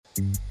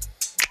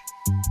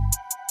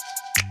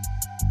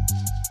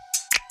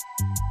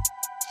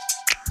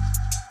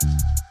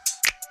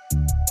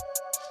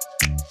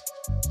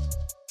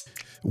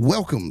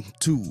Welcome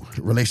to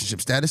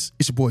Relationship Status.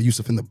 It's your boy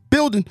Yusuf in the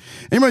building.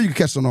 And remember, you can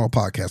catch us on all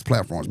podcast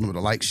platforms. Remember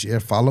to like, share,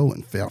 follow,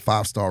 and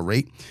 5-star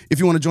rate. If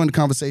you want to join the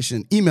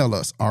conversation, email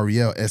us,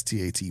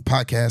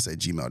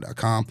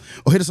 relstatpodcast@gmail.com,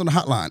 or hit us on the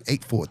hotline,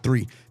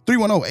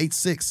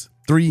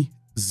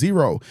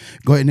 843-310-8630.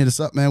 Go ahead and hit us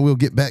up, man. We'll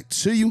get back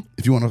to you.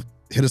 If you want to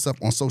hit us up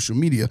on social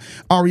media,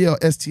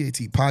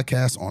 RELSTAT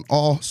Podcast on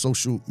all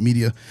social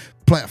media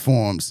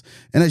platforms.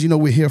 And as you know,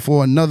 we're here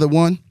for another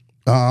one.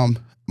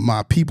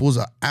 My peoples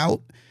are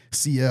out,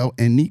 CL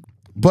and Neek.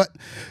 But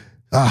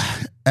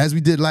as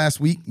we did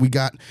last week, we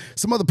got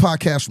some other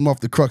podcasts from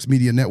off the Crux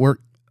Media Network.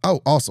 Oh,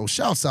 also,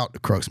 shouts out to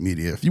Crux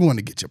Media. If you want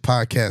to get your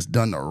podcast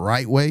done the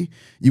right way,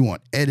 you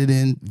want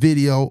editing,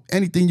 video,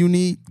 anything you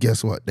need,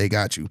 guess what? They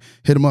got you.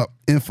 Hit them up,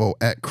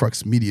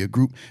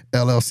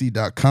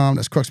 info@cruxmediagroupllc.com.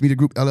 That's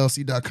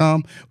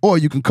cruxmediagroupllc.com. Or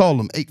you can call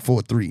them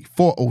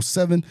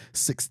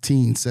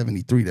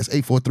 843-407-1673. That's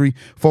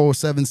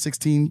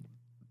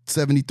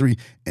 843-407-1673.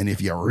 And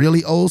if you're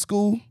really old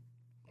school,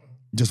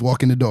 just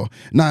walk in the door.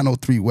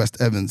 903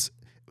 West Evans,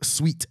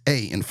 Suite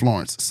A in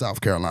Florence, South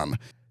Carolina.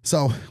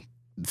 So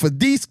for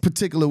these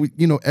particular,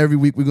 every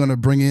week we're going to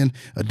bring in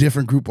a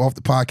different group off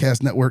the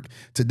podcast network.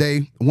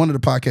 Today, one of the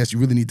podcasts you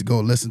really need to go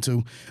listen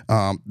to,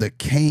 the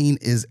Cain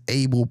is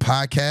Able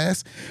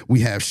podcast. We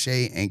have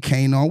Shay and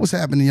Cain on. What's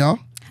happening, y'all?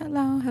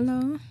 Hello.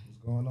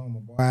 What's going on, my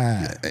boy?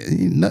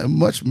 Ain't nothing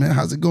much, man.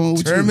 How's it going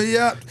with you? Turn me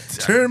up.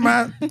 Turn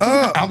my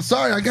up. I'm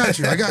sorry. I got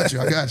you.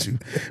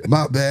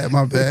 My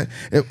bad.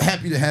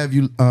 Happy to have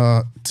you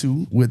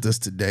two with us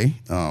today.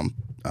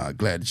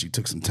 Glad that you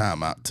took some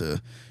time out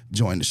to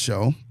join the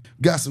show.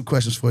 Got some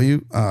questions for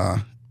you,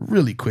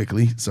 really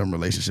quickly. Some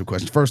relationship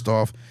questions. First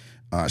off,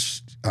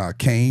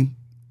 Cain,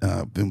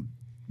 been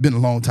a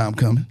long time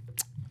coming.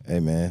 Hey,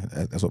 man,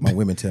 that's what my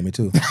women tell me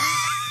too.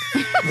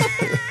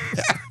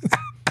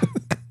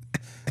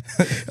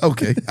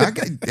 Okay,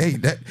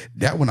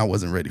 that one I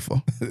wasn't ready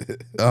for.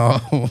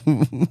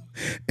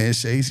 And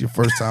Shay's your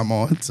first time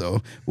on,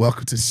 so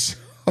welcome to the show.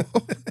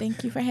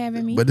 Thank you for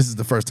having me. But this is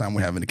the first time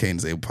we're having the Cain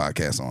is Able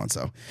podcast on,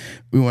 so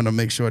we want to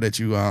make sure that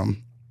you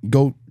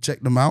go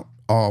check them out,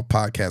 all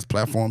podcast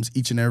platforms,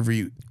 each and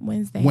every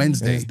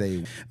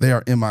Wednesday. They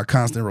are in my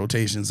constant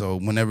rotation, so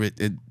whenever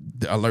the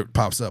alert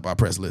pops up, I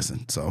press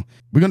listen. So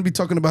we're going to be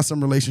talking about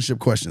some relationship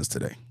questions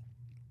today,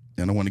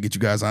 and I want to get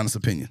you guys' honest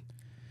opinion.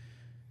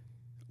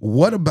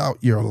 What about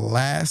your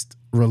last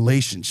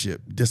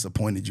relationship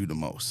disappointed you the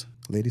most?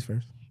 Ladies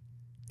first.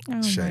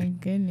 Oh, Shay, my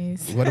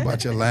goodness. What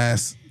about your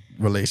last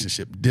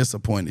relationship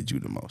disappointed you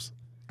the most?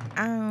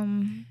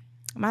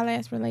 My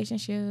last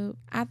relationship,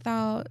 I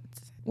thought,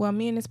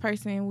 me and this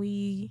person,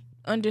 we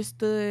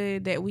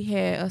understood that we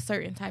had a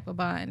certain type of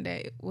bond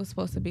that was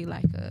supposed to be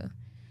like a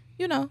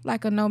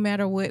no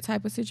matter what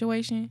type of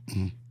situation.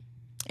 Mm-hmm.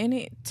 And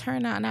it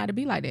turned out not to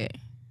be like that.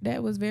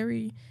 That was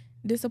very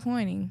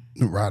disappointing.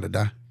 Ride or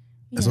die.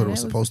 That's what it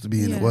was supposed to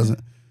be, and it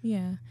wasn't.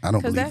 Yeah. I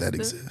don't believe that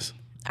exists.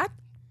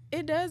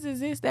 It does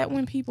exist.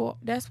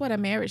 That's what a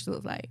marriage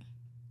looks like.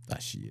 Ah,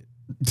 shit.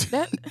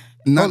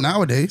 Not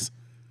nowadays.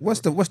 What's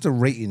the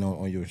rating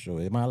on your show?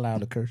 Am I allowed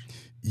to curse?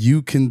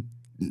 You can,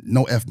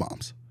 no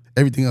F-bombs.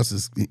 Everything else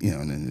is,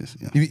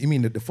 You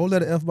mean the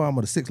 4-letter F-bomb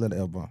or the 6-letter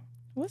F-bomb?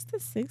 What's the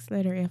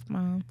 6-letter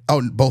F-bomb?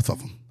 Oh, both of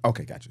them.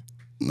 Okay, gotcha.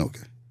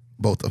 Okay.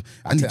 Both of them.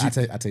 I'll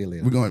tell you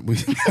later. I'm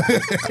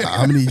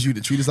gonna need you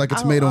to treat us like a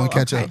tomato and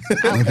catch up.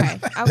 Okay.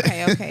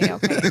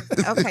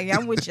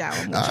 I'm with y'all.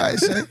 All right,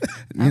 Shay.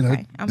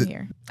 I'm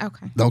here.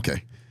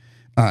 Okay.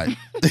 All right.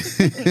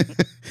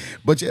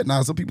 But yeah,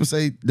 now some people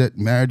say that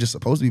marriage is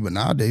supposed to be, but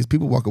nowadays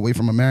people walk away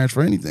from a marriage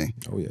for anything.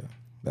 Oh yeah,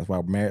 that's why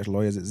marriage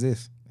lawyers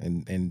exist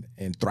and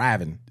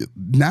thriving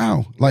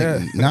now.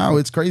 Now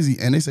it's crazy,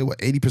 and they say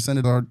 80% of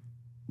it are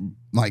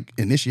like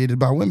initiated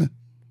by women.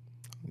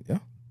 Yeah,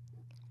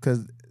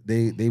 because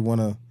they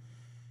want to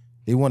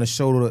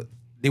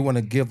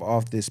give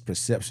off this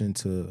perception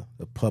to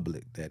the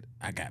public that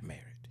I got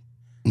married.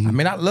 Mm-hmm. I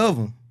mean, I love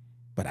them,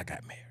 but I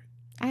got married.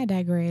 I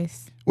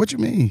digress. What you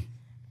mean?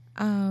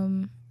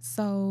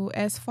 So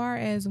as far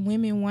as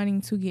women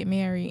wanting to get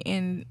married,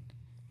 and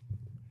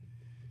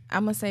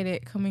I'm gonna say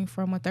that coming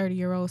from a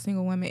 30-year-old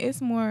single woman,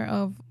 it's more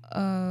of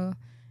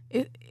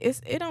it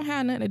don't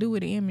have nothing to do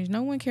with the image.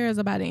 No one cares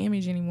about the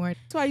image anymore.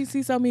 That's why you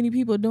see so many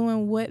people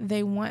doing what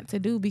they want to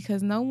do,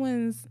 because no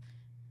one's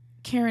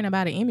caring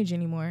about an image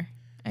anymore.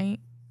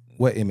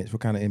 What image?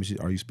 What kind of image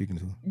are you speaking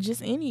to?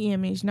 Just any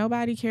image.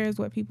 Nobody cares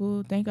what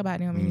people think about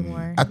them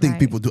anymore. I think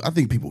people do. I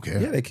think people care.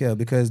 Yeah, they care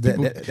because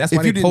that's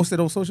why they post it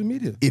on social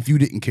media. If you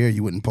didn't care,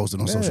 you wouldn't post it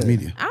on social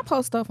media. I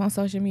post stuff on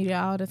social media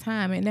all the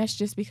time, and that's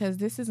just because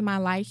this is my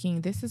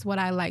liking. This is what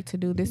I like to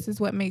do. This is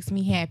what makes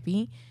me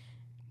happy.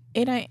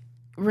 It ain't,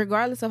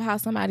 regardless of how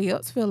somebody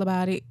else feel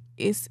about it,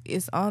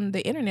 it's on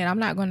the internet. I'm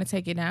not going to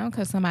take it down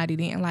because somebody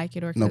didn't like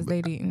it or because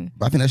they didn't.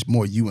 But I think that's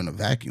more you in a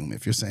vacuum.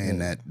 If you're saying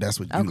that that's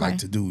what you like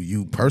to do,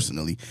 you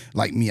personally,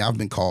 like me, I've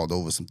been called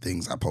over some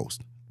things I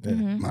post.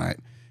 Right?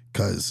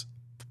 Because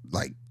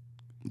like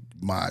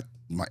my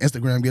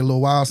Instagram get a little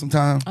wild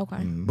sometimes.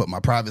 Okay. But my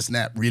private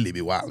Snap really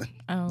be wilding.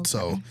 Oh, okay.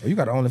 So you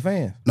got an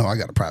OnlyFans? no, I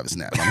got a private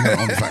Snap. I got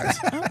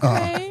OnlyFans.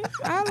 Okay,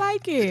 I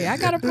like it. I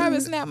got a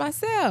private Snap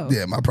myself.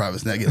 Yeah, my private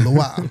Snap get a little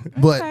wild.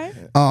 But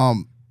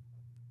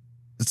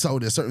so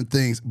there's certain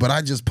things, but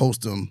I just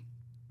post them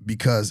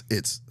because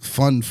it's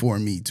fun for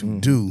me to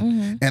do,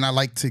 and I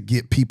like to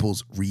get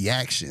people's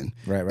reaction.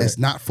 Right. It's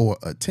not for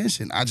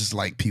attention. I just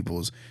like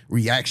people's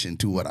reaction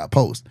to what I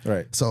post.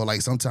 Right. So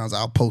like sometimes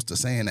I'll post a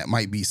saying that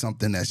might be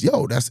something that's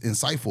that's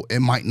insightful. It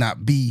might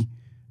not be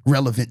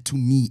relevant to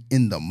me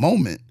in the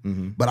moment,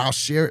 but I'll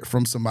share it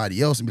from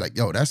somebody else and be like,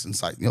 yo, that's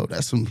insight. Yo,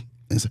 that's some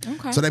insight.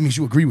 Okay. So that means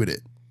you agree with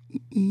it.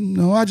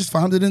 No, I just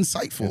found it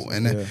insightful.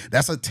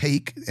 That's a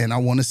take, and I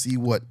want to see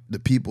what the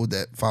people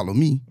that follow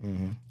me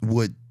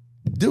would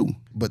do.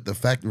 But the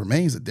fact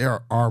remains that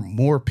there are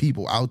more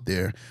people out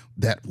there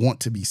that want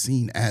to be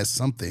seen as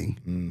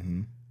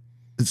something.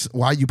 It's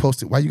why you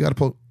post it. Why you got to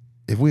post?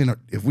 If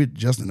we're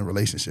just in a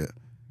relationship,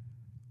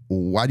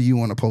 why do you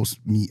want to post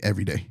me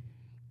every day?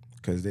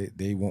 Because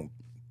they want,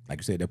 like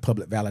you said, their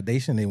public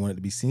validation. They want it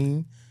to be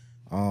seen.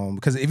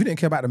 Because if you didn't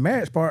care about the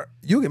marriage part,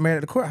 you'll get married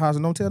at the courthouse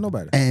and don't tell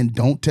nobody. And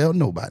don't tell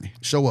nobody.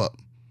 Show up.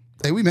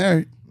 Hey, we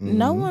married.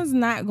 No one's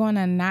not going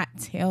to not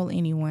tell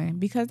anyone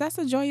because that's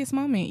a joyous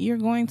moment. You're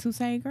going to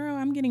say, girl,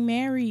 I'm getting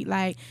married.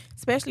 Like,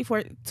 especially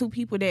for two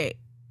people that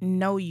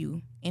know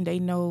you and they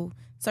know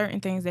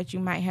certain things that you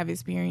might have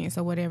experienced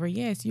or whatever.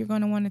 Yes, you're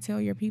going to want to tell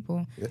your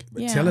people.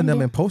 But telling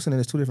them and posting it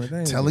is two different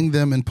things. Telling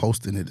them and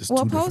posting it is two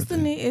different things.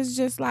 Posting it is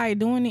just like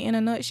doing it in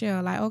a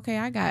nutshell. Like, okay,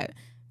 I got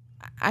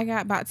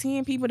about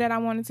 10 people that I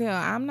want to tell.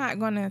 I'm not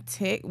going to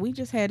text. We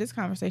just had this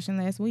conversation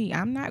last week.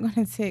 I'm not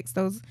going to text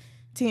those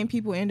 10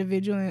 people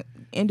individually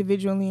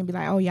and be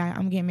like, oh, yeah,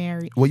 I'm getting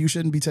married. Well, you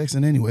shouldn't be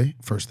texting anyway,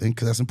 first thing,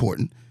 because that's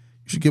important.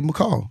 You should give them a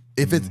call.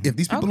 If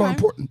these people are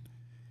important,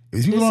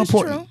 you should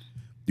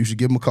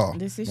give them a call.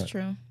 This is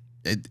true.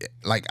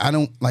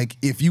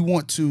 If you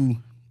want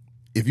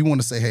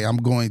to say, hey, I'm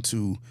going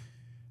to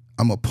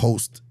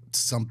post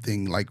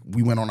something like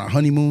we went on our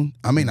honeymoon.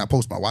 I may not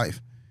post my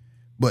wife,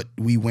 but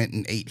we went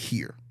and ate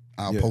here.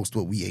 I'll post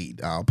what we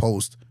ate. I'll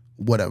post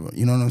whatever.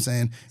 You know what I'm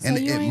saying? So and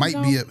it might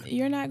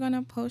you're not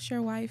gonna post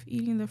your wife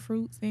eating the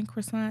fruits and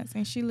croissants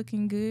and she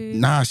looking good.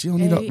 Nah, she don't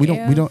need. We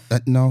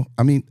don't. No,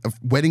 I mean,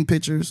 wedding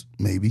pictures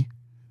maybe.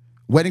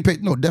 Wedding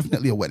picture? No,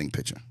 definitely a wedding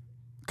picture,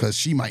 because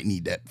she might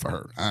need that for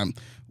her.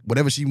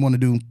 Whatever she want to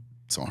do,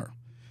 it's on her.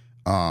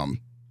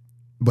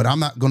 But I'm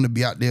not going to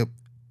be out there.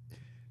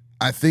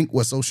 I think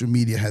what social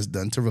media has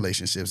done to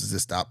relationships is to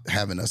stop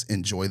having us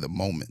enjoy the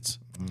moments.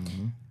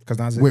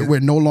 Because we're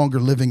no longer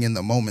living in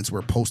the moments.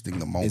 We're posting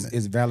the moment.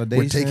 It's validation.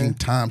 We're taking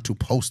time to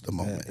post the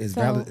moment.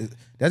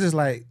 That's just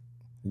like,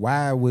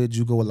 why would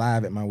you go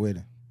live at my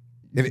wedding?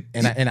 I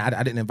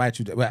didn't invite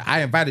you there. Well,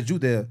 I invited you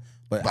there,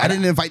 but I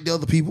didn't invite the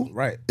other people.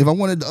 Right. If I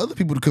wanted the other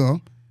people to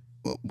come,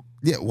 well,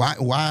 yeah.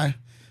 Why?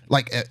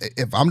 Like,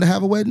 if I'm to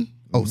have a wedding,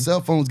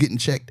 cell phones getting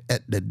checked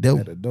at the door.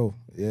 At the door.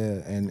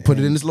 Yeah, and put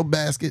it in this little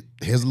basket.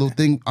 Here's a little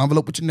thing,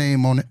 envelope with your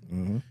name on it.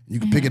 You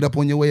can pick it up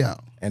on your way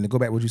out. And to go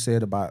back to what you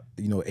said about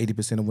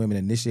 80% of women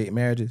initiate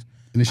marriages.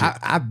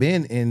 I've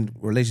been in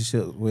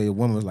relationships where a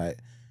woman was like,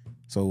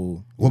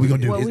 "So what we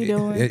gonna do? What we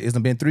doing? It's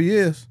been 3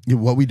 years. Yeah,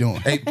 what we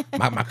doing? Hey,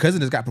 my cousin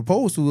just got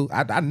proposed to.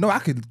 I know I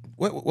could.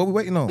 What we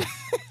waiting on?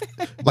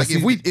 Like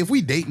if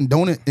we dating,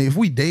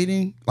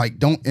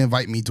 don't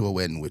invite me to a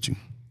wedding with you.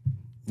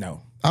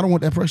 No, I don't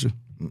want that pressure.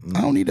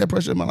 I don't need that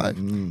pressure in my life.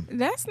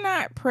 That's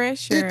not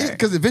pressure.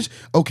 Because eventually,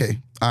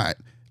 okay, all right.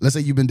 Let's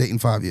say you've been dating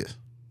 5 years,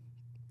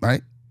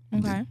 right?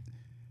 Okay.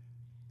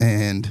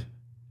 And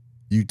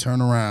you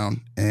turn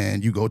around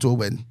and you go to a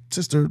wedding,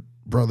 sister,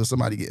 brother,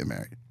 somebody getting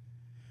married.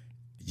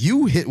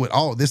 You hit with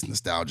all this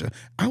nostalgia.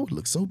 I would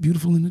look so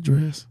beautiful in the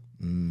dress.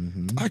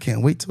 I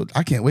can't wait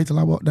till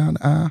I walk down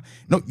the aisle.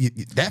 No,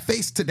 that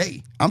face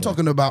today. I'm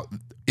talking about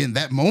in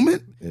that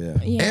moment. Yeah.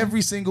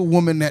 Every single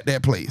woman at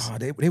that place. Oh,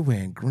 they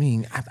wearing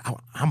green. I'm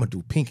gonna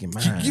do pink in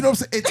mine. You know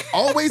what I'm saying?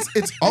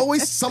 It's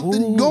always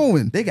something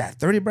going. They got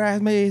 30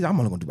 bridesmaids. I'm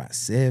only gonna do about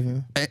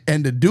 7.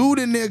 And the dude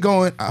in there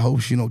going, I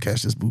hope she don't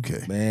catch this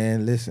bouquet.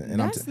 Man, listen. And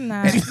that's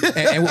not.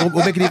 And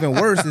what make it even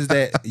worse is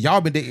that y'all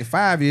been dating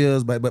 5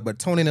 years, but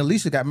Tony and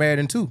Alicia got married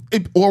in 2.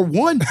 Or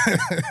 1.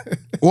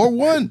 Or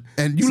 1.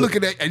 And you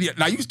looking at, and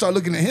now you start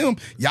looking at him.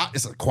 Y'all,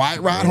 it's a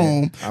quiet ride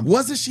home.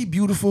 Wasn't she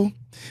beautiful?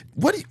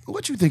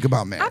 What you think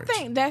about marriage? I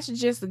think that's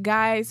just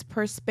guys'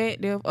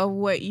 perspective of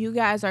what you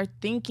guys are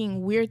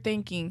thinking. We're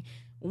thinking.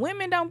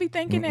 Women don't be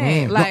thinking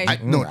that. Like, I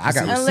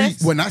got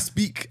receipts. When I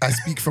speak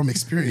from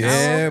experience.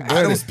 Yeah, buddy.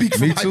 I don't speak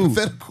from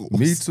hypotheticals.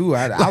 Me too.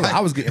 I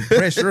was getting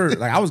pressured.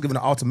 Like, I was giving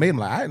an ultimatum.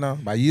 Like, I know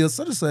by year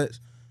such and such.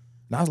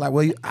 And I was like,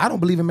 well, I don't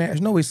believe in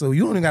marriage no way. So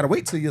you don't even got to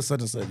wait till you're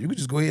such and such. You could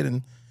just go ahead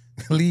and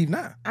leave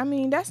now. I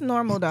mean, that's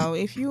normal though.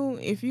 If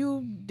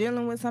you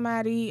dealing with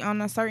somebody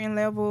on a certain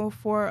level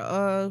for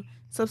a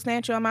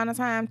substantial amount of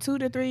time, 2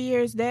 to 3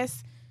 years,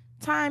 that's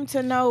time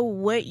to know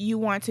what you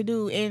want to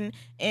do. And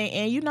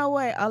you know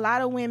what? A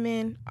lot of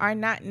women are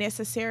not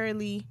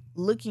necessarily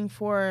looking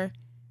for,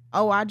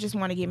 oh, I just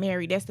want to get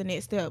married. That's the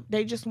next step.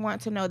 They just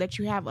want to know that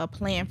you have a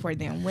plan for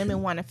them.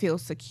 Women want to feel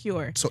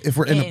secure. So if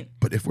we're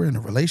if we're in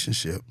a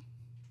relationship,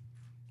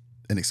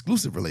 an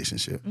exclusive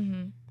relationship,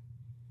 and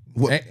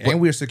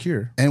we're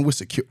secure. And we're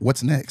secure.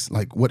 What's next?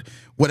 Like what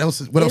else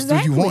do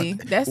you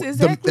want? That's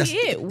exactly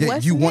it.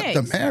 What's you next?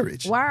 want the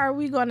marriage. Why are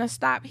we gonna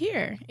stop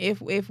here?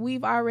 If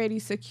we've already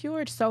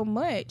secured so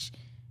much,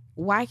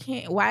 why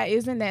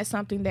isn't that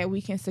something that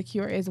we can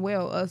secure as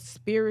well? A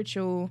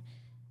spiritual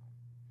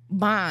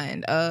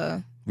bond.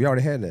 We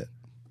already had that.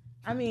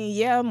 I mean,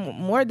 yeah,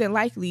 more than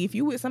likely. If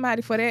you with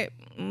somebody for that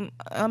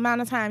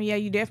amount of time, yeah,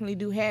 you definitely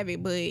do have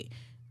it. But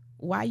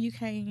why you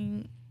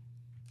can't?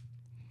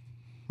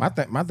 My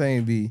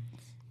thing be,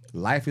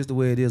 life is the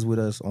way it is with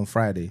us on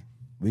Friday.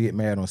 We get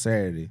married on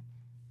Saturday.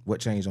 What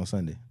changed on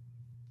Sunday?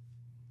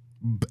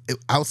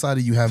 Outside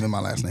of you having my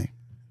last name,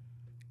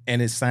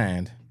 and it's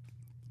signed.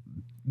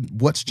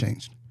 What's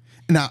changed?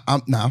 Now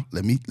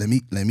let me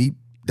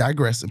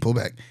digress and pull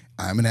back.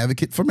 I'm an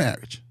advocate for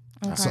marriage.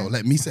 Okay. So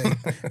let me say,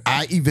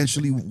 I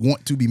eventually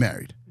want to be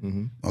married.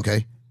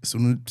 Okay, as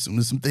soon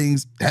as some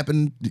things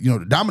happen,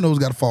 the dominoes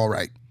got to fall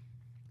right.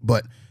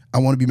 But I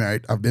want to be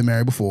married. I've been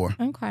married before.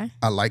 Okay.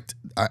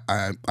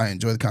 I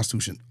enjoy the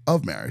constitution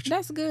of marriage.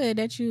 That's good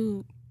that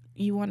you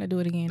want to do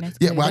it again. That's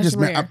yeah. good. Well,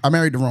 That's I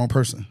married the wrong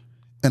person,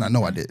 and I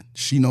know I did.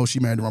 She knows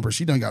she married the wrong person.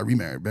 She done got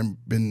remarried. I've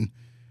been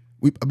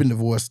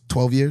divorced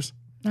 12 years.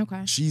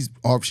 Okay. She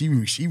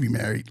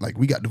remarried. Like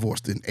we got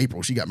divorced in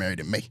April. She got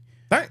married in May.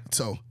 Right.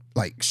 So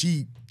like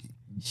she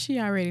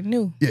already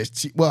knew. Yeah.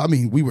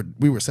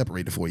 We were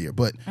separated for a year,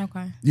 but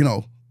okay.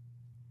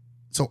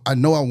 So I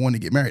know I wanted to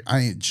get married.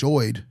 I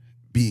enjoyed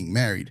being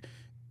married.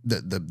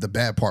 The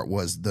bad part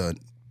was the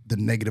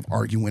negative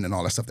arguing and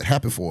all that stuff that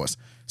happened for us.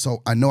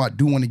 So I know I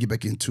do want to get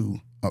back into.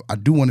 I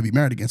do want to be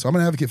married again. So I'm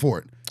an advocate for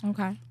it.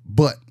 Okay.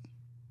 But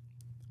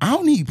I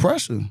don't need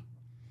pressure.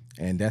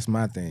 And that's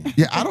my thing.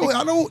 Yeah, I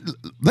don't.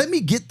 Let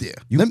me get there.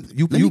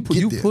 You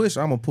push,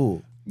 I'm gonna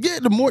pull. Yeah,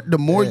 the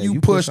more you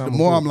push, the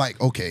more I'm like,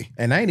 okay.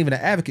 And I ain't even an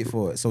advocate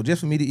for it. So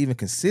just for me to even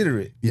consider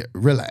it, yeah,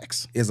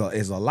 relax, is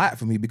a lot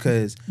for me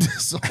because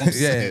so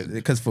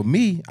because for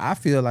me, I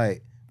feel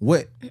like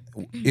what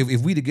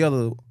if we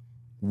together,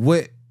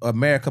 what a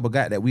married couple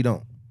got that we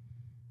don't?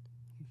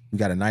 We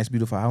got a nice,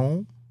 beautiful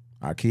home,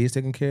 our kids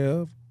taken care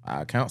of,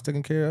 our accounts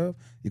taken care of.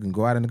 You can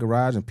go out in the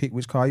garage and pick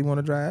which car you want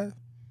to drive.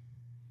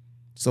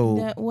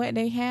 So what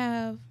they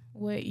have,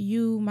 what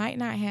you might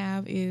not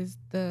have, is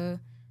the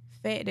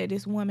fact that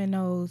this woman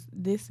knows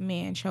this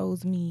man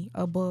chose me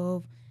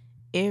above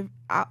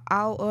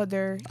all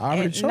other. I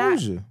already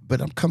chose you,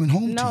 but I'm coming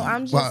home. No, to you.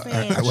 I'm just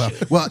saying.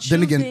 Well,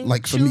 then again,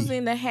 like for me,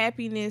 choosing the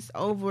happiness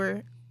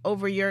over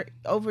your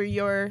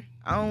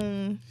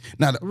own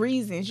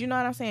reasons. You know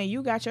what I'm saying?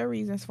 You got your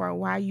reasons for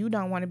why you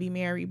don't want to be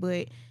married,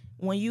 but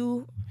when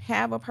you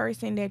have a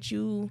person that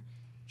you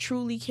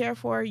truly care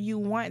for, you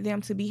want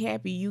them to be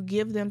happy. You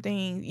give them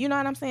things. You know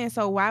what I'm saying?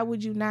 So why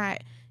would you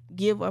not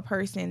give a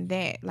person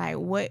that? Like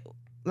what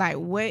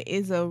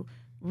is a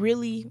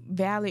really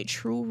valid,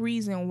 true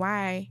reason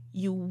why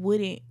you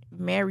wouldn't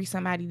marry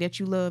somebody that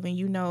you love and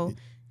you know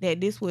that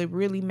this would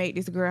really make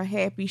this girl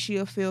happy?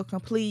 She'll feel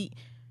complete.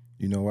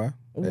 You know why?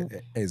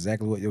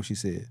 Exactly what Yoshi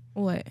said.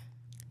 What?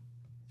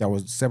 Y'all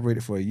was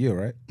separated for a year,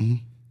 right?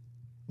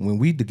 Mm-hmm. When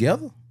we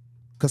together,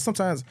 because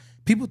sometimes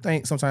people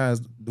think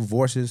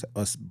divorces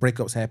or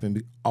breakups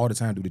happen all the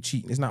time due to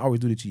cheating. It's not always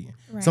due to cheating.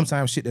 Right.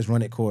 Sometimes shit that's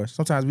run its course.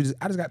 Sometimes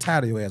I just got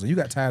tired of your ass, or you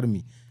got tired of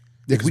me.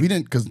 Yeah,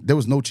 because there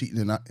was no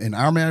cheating in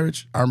our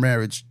marriage. Our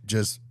marriage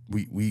just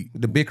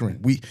the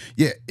bickering.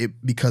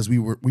 Because we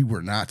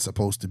were not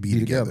supposed to be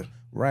together.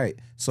 Right.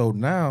 So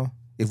now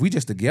if we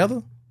just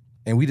together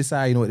and we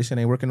decide, you know what, this shit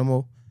ain't working no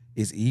more,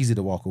 it's easy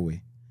to walk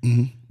away.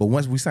 Mm-hmm. But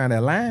once we sign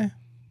that line,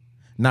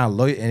 now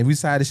lawyer, and we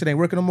decide this shit ain't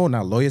working no more,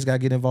 now lawyers gotta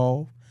get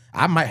involved.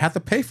 I might have to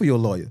pay for your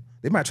lawyer.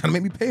 They might try to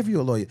make me pay for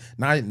your lawyer.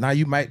 Now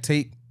you might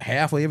take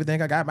half of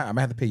everything I got. I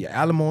might have to pay your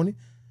alimony,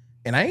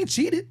 and I ain't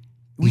cheated.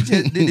 We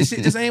just this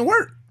shit just ain't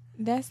work.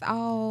 That's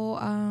all.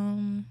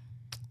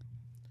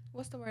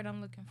 What's the word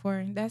I'm looking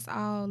for? That's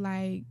all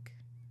like,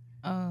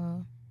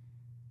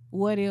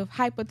 what if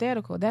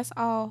hypothetical? That's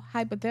all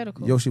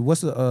hypothetical. Yoshi,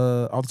 what's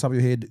the off the top of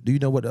your head? Do you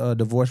know what the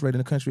divorce rate in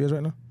the country is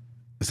right now?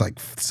 It's like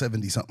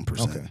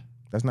 70-something%. Okay.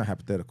 That's not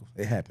hypothetical.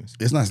 It happens.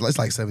 It's not. It's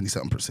like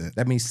 70-something%.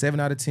 That means 7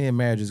 out of 10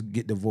 marriages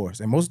get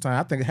divorced, and most of the time,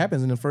 I think it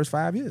happens in the first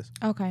 5 years.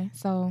 Okay,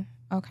 so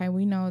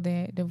we know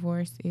that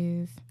divorce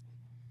is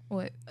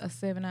what, a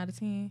 7 out of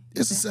 10.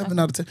 It's a 7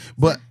 out of 10.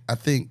 But I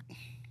think,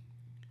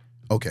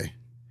 okay,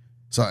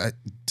 so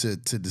to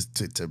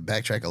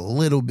backtrack a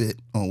little bit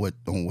on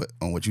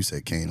what you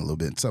said, Kane, a little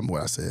bit, something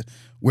what I said.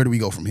 Where do we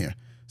go from here?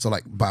 So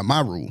like by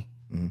my rule,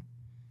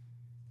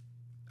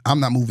 I'm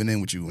not moving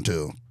in with you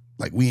until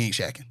like we ain't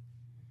shacking.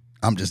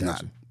 I'm just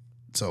not.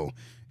 So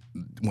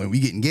when we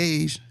get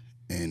engaged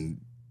and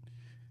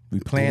We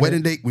the plan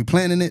wedding date, we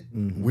planning it.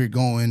 We're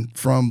going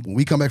from when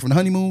we come back from the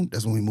honeymoon.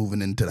 That's when we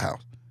moving into the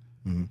house.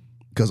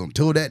 Because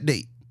until that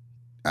date,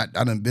 I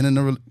done been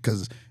in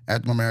because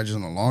after my marriage is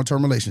in a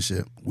long-term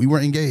relationship, we were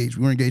engaged.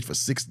 We were engaged for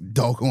 6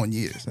 doggone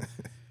years.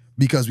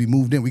 Because we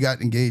moved in, we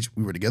got engaged.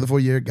 We were together for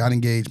a year, got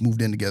engaged,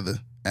 moved in together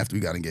after we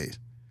got engaged.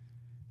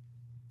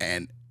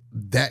 And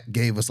that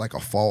gave us like a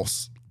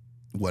false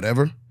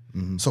whatever.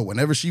 So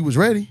whenever she was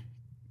ready,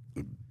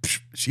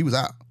 she was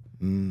out.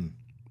 You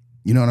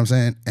know what I'm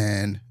saying?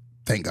 And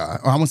thank God.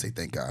 Oh, I won't say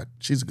thank God.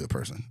 She's a good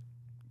person.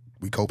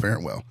 We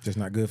co-parent well. Just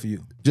not good for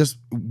you.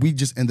 We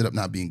just ended up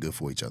not being good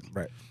for each other.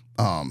 Right.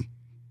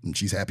 And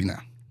she's happy now.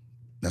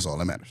 That's all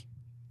that matters.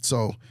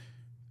 So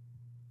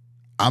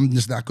I'm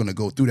just not going to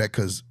go through that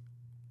because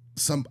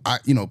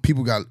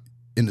people got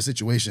in the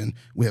situation.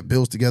 We have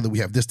bills together. We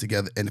have this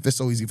together. And if it's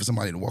so easy for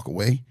somebody to walk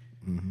away,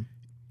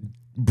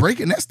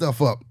 breaking that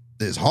stuff up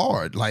is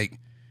hard. Like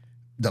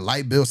the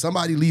light bill,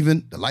 somebody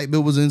leaving, the light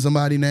bill was in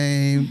somebody's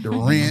name, the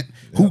rent,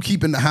 who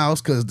keeping the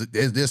house because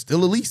there's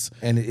still a lease.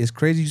 And it's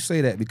crazy you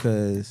say that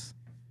because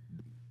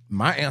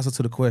my answer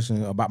to the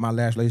question about my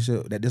last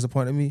relationship that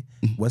disappointed me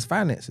was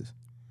finances.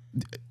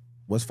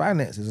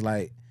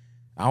 Like,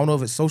 I don't know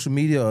if it's social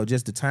media or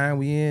just the time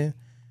we in.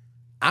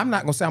 I'm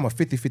not going to say I'm a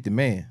 50-50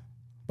 man,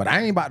 but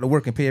I ain't about to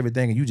work and pay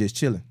everything and you just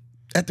chilling.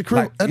 At the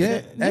crib. Like,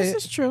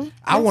 This is true.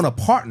 I want a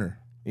partner.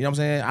 You know what I'm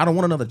saying? I don't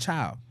want another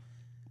child.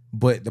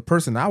 But the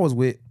person I was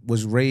with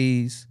was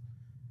raised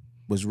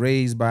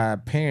by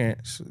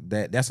parents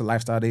that's a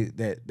lifestyle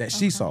that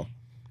she saw.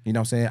 You know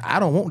what I'm saying? I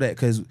don't want that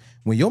because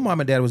when your mom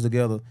and dad was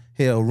together,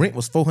 hell, rent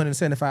was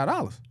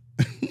 $475.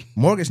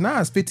 Mortgage now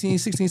is $1,500,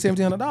 $1,600,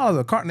 $1,700.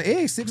 A carton of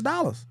eggs,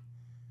 $6.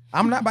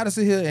 I'm not about to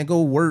sit here and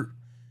go work.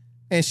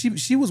 And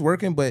she was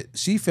working, but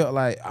she felt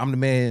like I'm the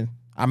man.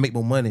 I make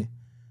more money.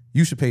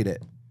 You should pay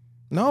that.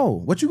 No,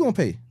 what you gonna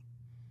pay?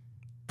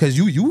 Because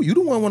you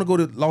don't want to go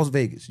to Las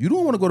Vegas. You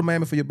don't want to go to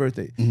Miami for your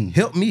birthday.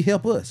 Help me,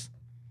 help us.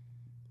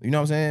 You know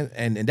what I'm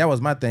saying? And that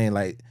was my thing.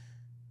 Like,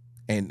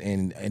 and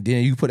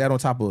then you put that on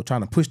top of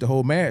trying to push the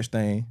whole marriage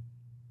thing.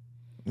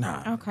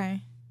 Nah.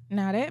 Okay.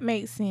 Now that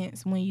makes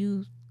sense when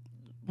you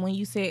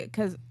said,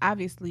 because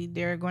obviously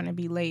there are going to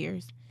be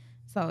layers.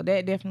 So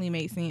that definitely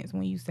makes sense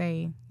when you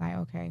say, like,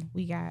 okay,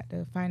 we got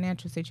the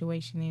financial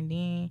situation and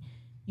then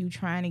you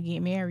trying to get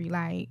married.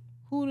 Like,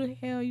 who the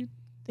hell you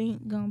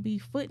think gonna be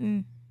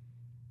footing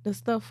the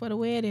stuff for the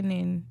wedding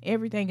and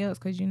everything else?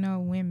 Because,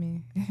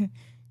 women,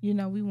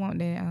 we want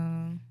that.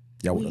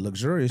 Y'all want the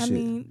luxurious shit. I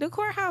mean, the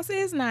courthouse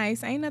is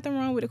nice. Ain't nothing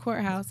wrong with the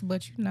courthouse,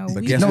 but But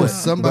we guess what?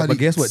 Somebody, But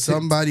guess what?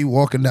 Somebody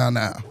walking down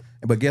the aisle.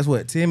 But guess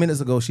what? 10 minutes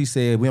ago, she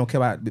said we don't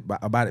care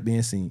about it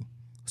being seen.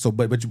 So,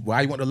 but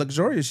why you want the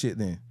luxurious shit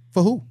then?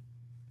 For who?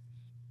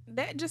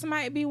 That just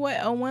might be what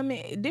a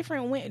woman,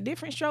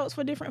 different strokes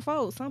for different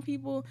folks. Some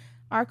people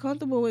are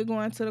comfortable with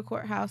going to the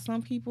courthouse.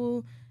 Some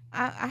people,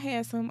 I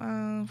had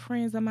some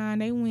friends of mine,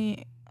 they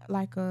went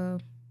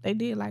they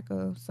did like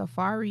a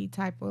safari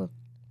type of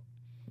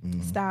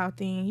style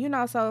thing,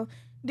 so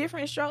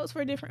different strokes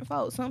for different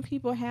folks. Some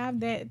people have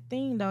that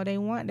thing though. They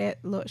want that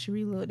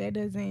luxury look. That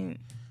doesn't.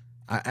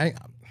 I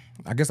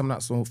guess I'm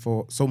not so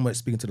much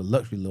speaking to the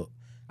luxury look.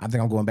 I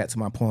think I'm going back to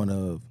my point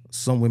of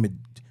some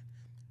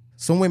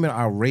women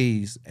are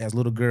raised as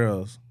little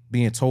girls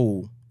being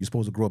told you're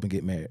supposed to grow up and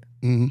get married.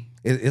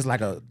 It's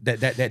like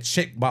that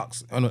check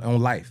box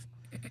on life.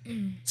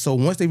 So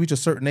once they reach a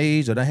certain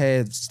age or they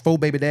had 4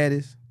 baby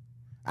daddies,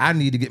 I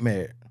need to get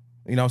married.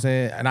 You know what I'm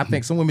saying? And I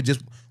think some women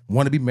just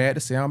want to be married to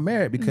say I'm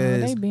married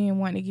because they been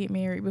wanting to get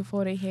married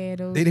before they had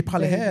those. They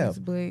probably babies,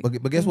 have,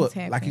 but guess what?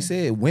 Happen. Like you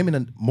said,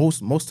 women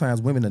most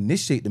times women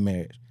initiate the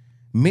marriage.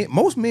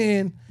 Most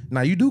men,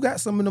 now you do got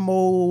some of them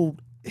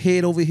old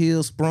head over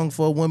heels sprung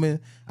for a woman.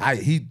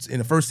 He in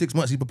the first 6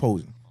 months he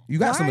proposing. You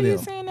got some of them. Why are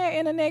you saying that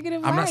in a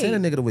negative way? I'm not saying a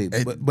negative way,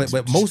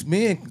 but most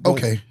men.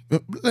 Okay.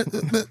 Ain't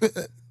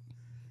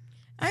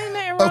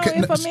nothing wrong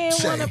if a man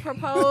want to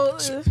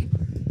propose.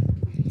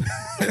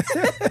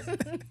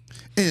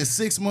 In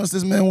 6 months,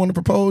 this man want to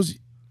propose.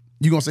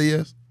 You gonna say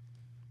yes?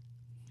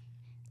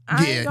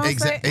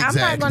 Exactly. I'm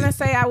not gonna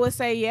say I would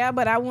say yeah,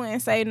 but I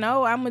wouldn't say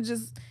no. I'ma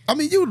just. I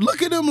mean, you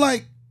look at him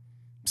like,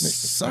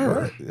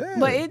 sir. Yeah.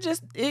 But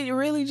it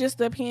really just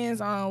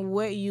depends on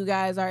what you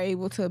guys are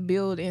able to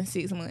build in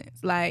 6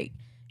 months. Like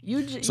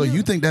So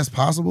you think that's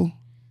possible?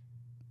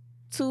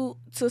 To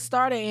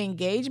start an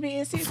engagement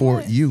in 6 months?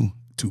 For you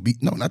to be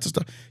not to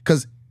start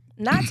because.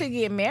 Not to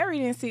get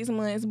married in 6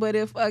 months, but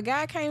if a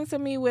guy came to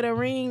me with a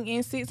ring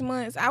in 6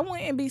 months, I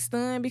wouldn't be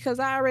stunned because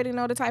I already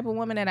know the type of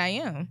woman that I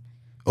am.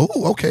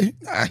 Oh, okay.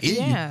 I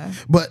hear you.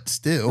 But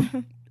still,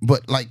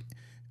 like,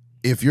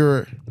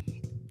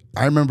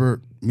 I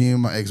remember me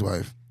and my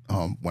ex-wife,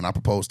 when I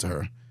proposed to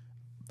her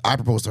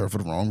for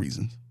the wrong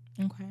reasons.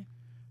 Okay.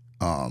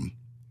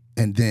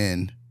 And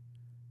then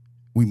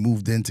we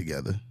moved in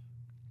together.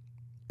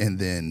 And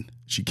then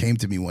she came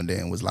to me one day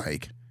and was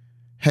like,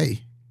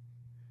 hey,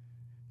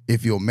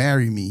 if you'll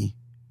marry me,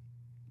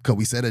 because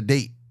we set a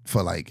date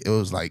for it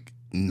was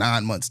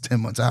 9 months,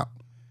 10 months out.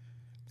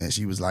 And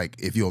she was like,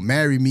 if you'll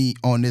marry me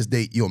on this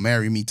date, you'll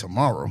marry me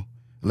tomorrow.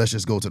 Let's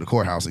just go to the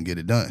courthouse and get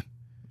it done.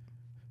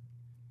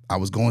 I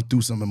was going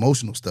through some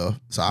emotional stuff.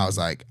 So I was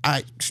like,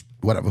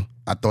 whatever.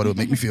 I thought it would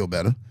make me feel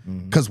better.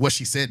 Because what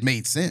she said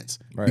made sense.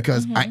 Right.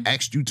 Because I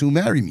asked you to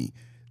marry me.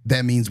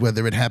 That means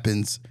whether it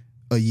happens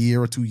a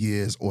year or 2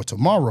 years or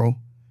tomorrow,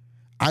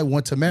 I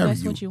want to marry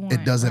That's you. what you want,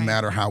 It doesn't right.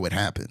 matter how it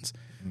happens.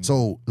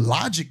 So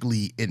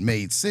logically, it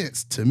made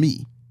sense to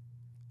me.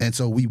 And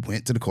so we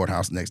went to the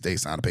courthouse the next day,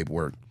 signed the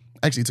paperwork.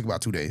 Actually, it took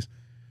about 2 days.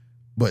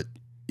 But,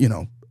 you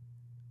know,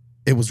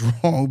 it was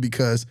wrong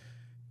because,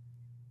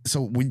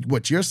 so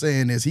what you're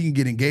saying is he can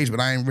get engaged, but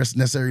I ain't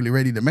necessarily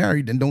ready to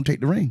marry, then don't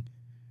take the ring.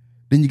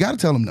 Then you got to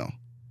tell him no.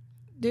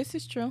 This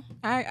is true.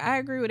 I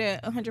agree with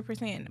that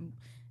 100%.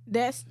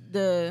 That's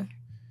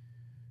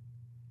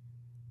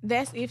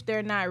if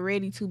they're not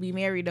ready to be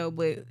married though.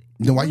 But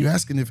Then why you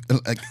asking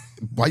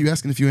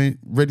if you ain't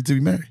ready to be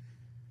married?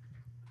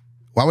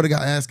 Why would a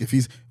guy ask if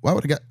he's? Why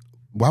would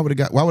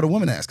a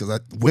woman ask? Because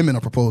women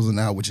are proposing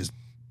now, which is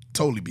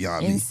totally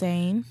beyond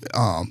insane.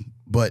 me.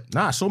 But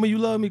Nah, show me you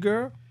love me,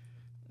 girl.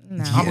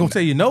 No. I'm gonna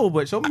tell you no,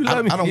 but show me you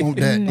love me. I don't want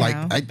that. No.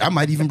 Like I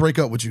might even break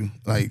up with you.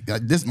 Like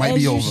this might As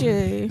be you over.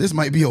 should. This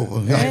might be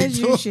over. As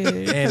you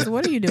should. Because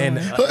what are you doing?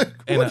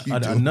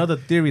 Another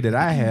theory that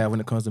I have when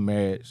it comes to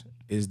marriage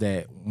is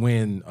that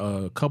when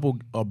a couple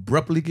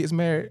abruptly gets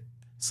married,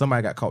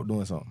 somebody got caught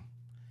doing something,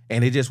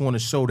 and they just want to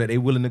show that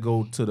they're willing to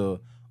go to the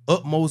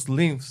utmost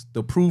lengths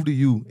to prove to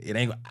you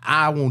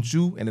I want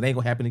you, and it ain't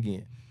gonna happen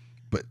again.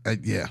 But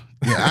yeah.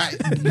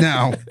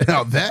 Now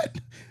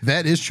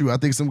that is true. I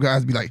think some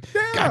guys be like,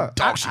 God,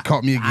 dog, she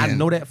caught me again. I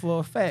know that for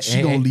a fact.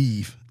 She gonna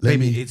leave.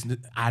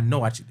 I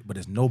know but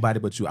it's nobody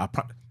but you. I'm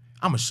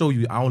gonna show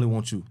you. I only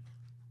want you.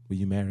 Will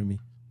you marry me?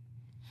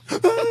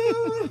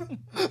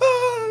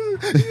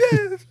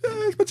 Yes,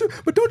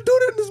 but don't do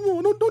that this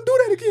morning. Don't do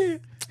that again.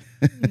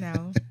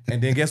 No.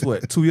 And then guess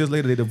what? 2 years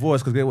later they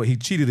divorced because guess what? He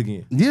cheated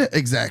again. Yeah,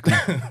 exactly.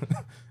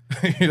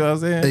 You know what I'm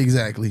saying?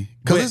 Exactly.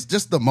 Because But- it's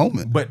just the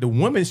moment. But the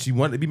woman, she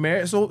wanted to be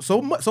married so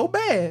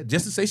bad,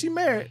 just to say she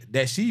married,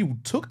 that she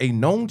took a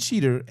known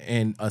cheater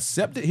and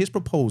accepted his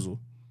proposal,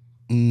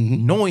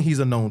 knowing he's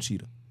a known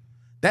cheater.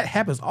 That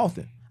happens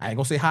often. I ain't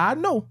gonna say how I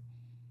know,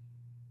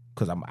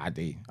 because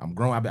I'm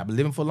grown. I've been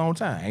living for a long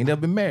time. I ain't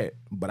never been married,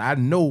 but I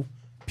know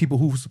people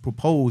who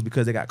proposed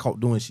because they got caught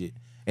doing shit,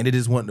 and they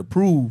just wanted to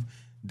prove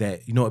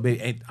that, you know what,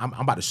 baby, I'm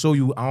about to show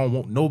you I don't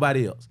want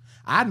nobody else.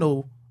 I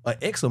know an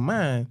ex of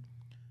mine.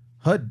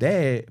 Her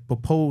dad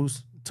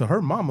proposed to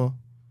her mama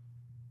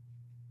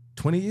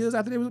 20 years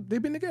after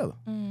they've been together.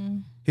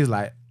 He's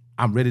like,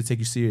 I'm ready to take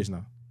you serious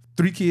now.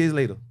 3 kids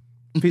later.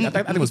 I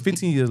think it was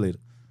 15 years later.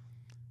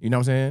 You know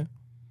what I'm saying?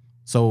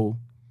 So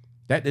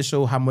that just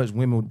shows how much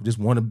women just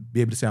want to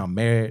be able to say, I'm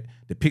married,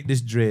 to pick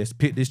this dress,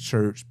 pick this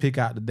church, pick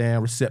out the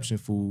damn reception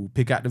food,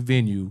 pick out the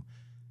venue,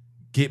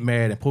 get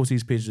married and post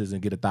these pictures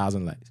and get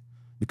 1,000 likes.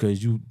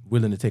 Because you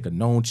willing to take a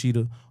known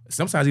cheater,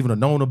 sometimes even a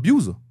known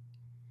abuser.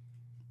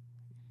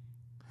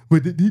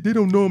 But they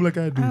don't know him like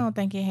I do. I don't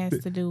think it has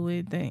to do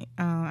with the.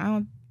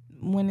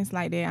 When it's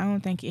like that, I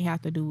don't think it has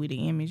to do with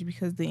the image,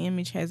 because the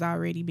image has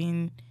already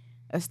been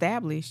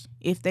established.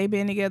 If they've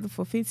been together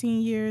for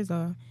 15 years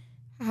or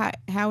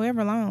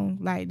however long,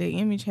 like, the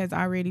image has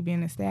already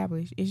been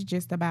established. It's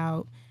just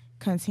about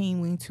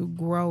continuing to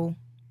grow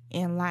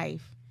in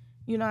life.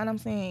 You know what I'm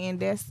saying? And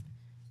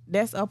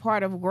that's a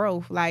part of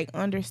growth, like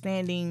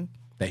understanding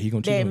that he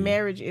gonna cheat that on you.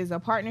 marriage is a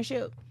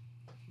partnership.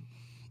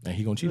 And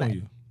he gonna cheat on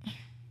you.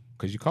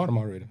 Because you caught him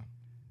already.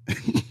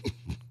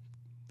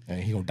 And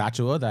he gonna dot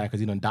your other eye because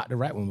he done dot the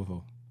right one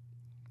before.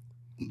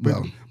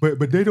 Well,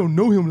 But they don't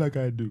know him like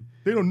I do.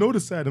 They don't know the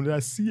side of him that I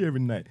see every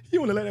night. He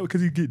only like that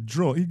because he get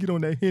drunk. He get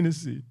on that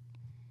Hennessy.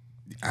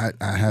 I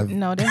have.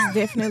 No, that's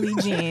definitely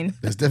Jen.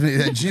 That's definitely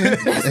that gin.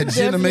 That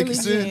gin to make it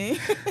Definitely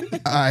sin.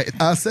 Jen. All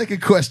right. Our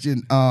second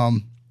question.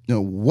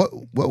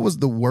 What was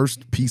the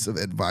worst piece of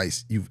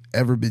advice you've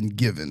ever been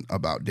given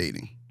about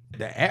dating?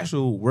 The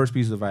actual worst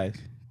piece of advice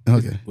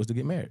Okay. was to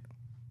get married.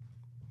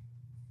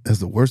 That's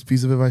the worst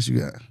piece of advice you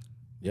got.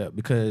 Yeah,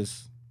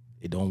 because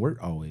it don't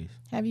work always.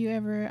 Have you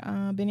ever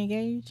been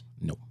engaged?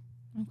 No.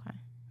 Okay.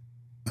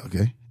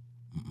 Okay.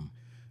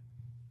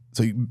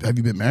 So have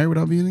you been married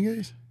without being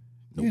engaged?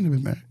 Nope. You ain't never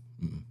been married.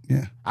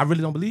 Yeah. I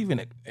really don't believe in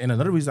it. And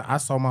another reason, I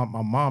saw my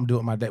mom do it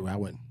with my dad. Well,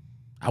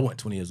 I wasn't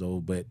 20 years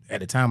old, but at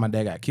the time my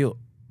dad got killed,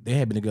 they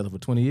had been together for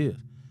 20 years.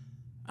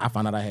 I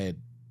found out I had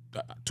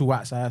 2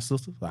 outside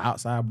sisters, an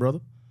outside brother.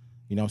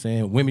 You know what I'm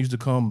saying? Women used to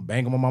come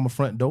bang on my mama's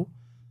front door.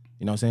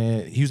 You know what I'm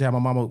saying? He used to have my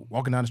mama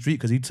walking down the street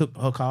because he took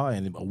her car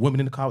and a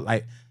woman in the car,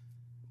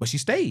 but she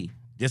stayed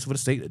just for the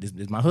sake of this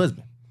is my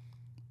husband.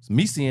 So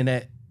me seeing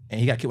that, and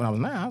he got killed when I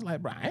was 9, I was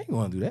like, bro, I ain't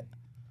gonna do that.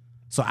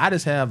 So I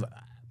just have,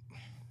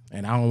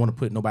 and I don't want to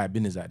put nobody's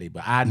business out there,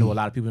 but I know a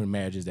lot of people in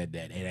marriages that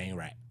it ain't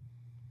right.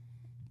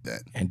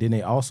 And then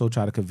they also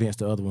try to convince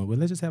the other one, well,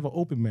 let's just have an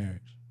open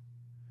marriage.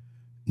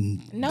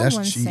 No That's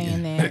one's cheating.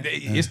 saying that.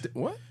 It's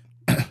what?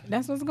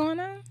 That's what's going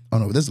on. Oh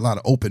no, there's a lot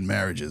of open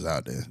marriages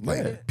out there.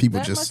 Like people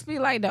That just must be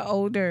like the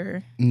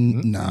older.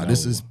 nah.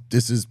 This is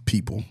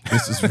people.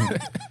 This is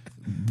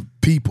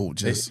people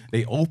just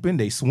They open,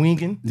 they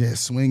swinging. yeah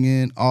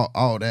swinging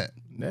all that.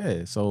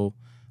 Yeah. So,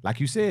 like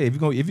you said,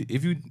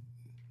 if you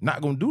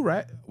not gonna do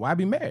right, why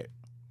be married?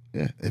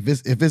 Yeah, if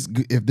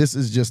this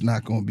is just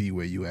not gonna be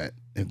where you at,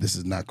 if this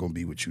is not gonna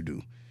be what you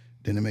do,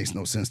 then it makes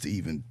no sense to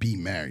even be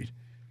married,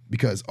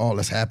 because all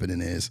that's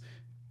happening is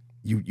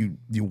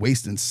you're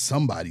wasting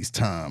somebody's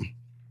time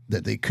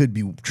that they could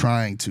be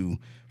trying to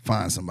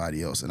find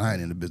somebody else, and I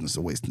ain't in the business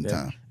of wasting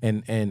time.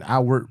 And I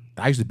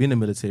used to be in the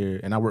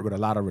military, and I work with a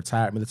lot of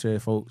retired military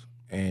folks,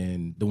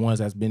 and the ones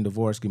that's been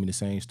divorced give me the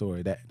same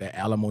story. That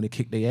alimony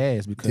kicked their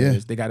ass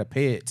because they got to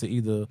pay it to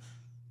either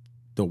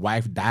the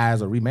wife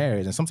dies or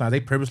remarries, and sometimes they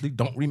purposely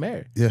don't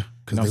remarry. Yeah,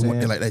 because You know they what I'm want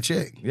saying? like that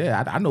check.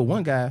 Yeah, I know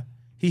one guy,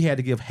 he had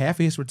to give half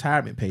of his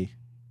retirement pay,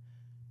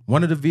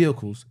 one of the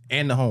vehicles,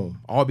 and the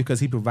home, all because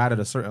he provided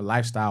a certain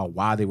lifestyle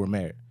while they were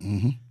married.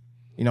 Mm-hmm.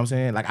 You know what I'm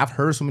saying? Like, I've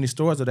heard so many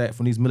stories of that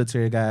from these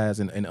military guys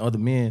and other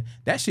men.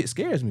 That shit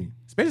scares me,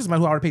 especially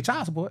somebody who already paid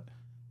child support.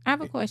 I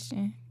have a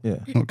question. Yeah.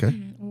 Okay.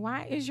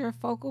 Why is your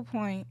focal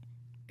point?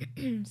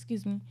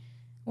 Excuse me.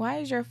 Why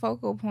is your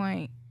focal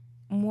point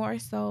more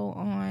so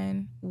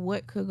on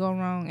what could go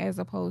wrong as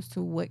opposed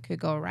to what could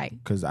go right?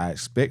 Because I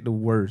expect the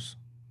worst.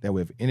 That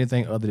way, if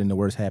anything other than the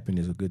worst happen,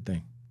 is a good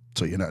thing.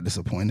 So you're not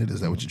disappointed?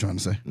 Is that what you're trying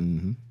to say?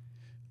 Mm-hmm.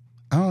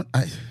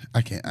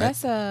 I can't.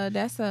 That's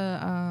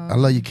a. I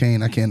love you,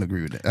 Kane. I can't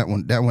agree with that.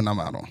 That one I'm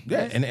out on.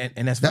 Yeah,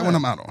 and that's That fine. one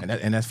I'm out on.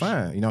 And that's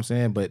fine. You know what I'm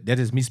saying? But that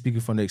is me speaking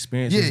from the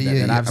experiences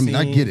that I've I mean, seen.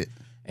 I get it.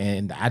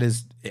 And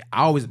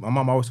my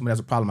mom always told me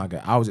that's a problem I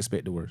got. I always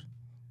expect the worst.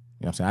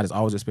 You know what I'm saying? I just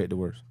always expect the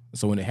worst.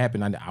 So when it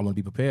happened, I want to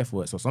be prepared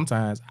for it. So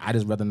sometimes I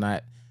just rather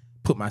not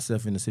put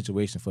myself in the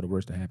situation for the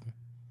worst to happen.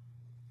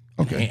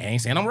 Okay. I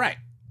ain't saying I'm right.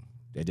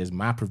 That's just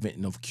my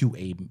preventing of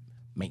QA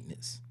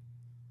maintenance.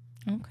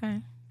 Okay.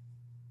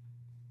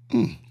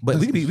 But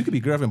we could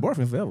be girlfriend and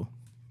boyfriend forever.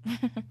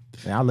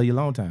 And I'll love you a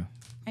long time.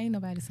 Ain't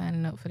nobody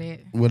signing up for that.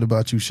 What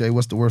about you, Shay?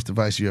 What's the worst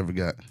advice you ever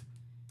got?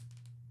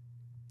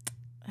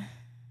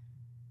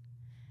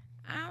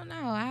 I don't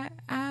know.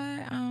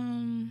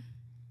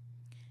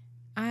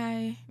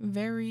 I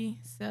very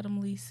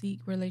seldomly seek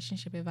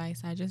relationship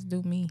advice. I just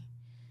do me.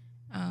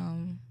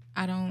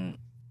 I don't.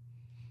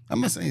 I'm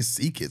not saying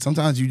seek it.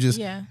 Sometimes you just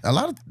Yeah. a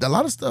lot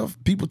of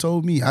stuff people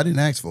told me I didn't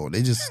ask for.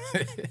 They just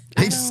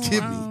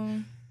skip me.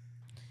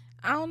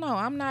 I don't know.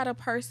 I'm not a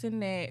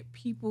person that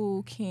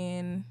people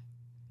can.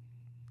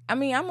 I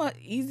mean, I'm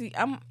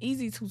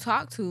easy to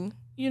talk to,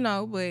 you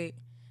know, but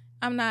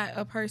I'm not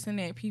a person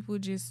that people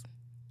just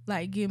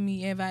like give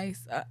me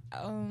advice.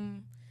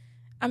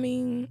 I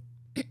mean,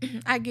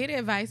 I get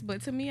advice,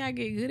 but to me, I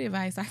get good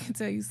advice. I can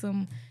tell you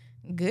some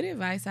good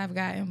advice I've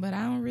gotten, but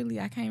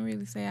I can't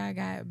really say I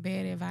got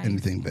bad advice.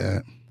 Anything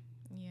bad?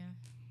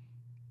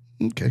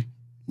 Yeah. Okay,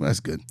 well that's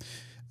good.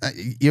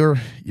 You're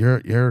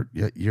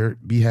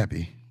be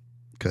happy,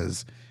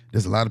 because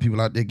there's a lot of people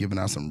out there giving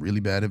out some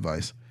really bad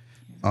advice.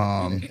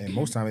 And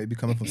most time it be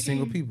coming from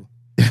single people.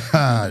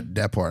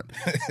 That part.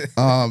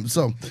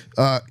 So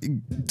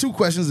 2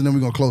 questions and then we're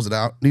gonna close it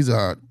out. These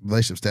are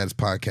Relationship Status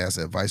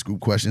Podcast Advice Group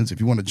questions. If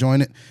you want to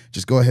join it,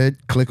 just go ahead,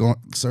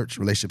 search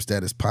Relationship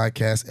Status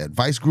Podcast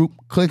Advice Group,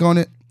 click on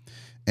it,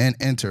 and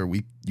enter.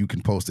 You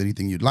can post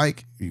anything you'd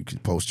like. You can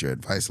post your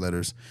advice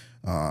letters,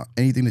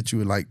 anything that you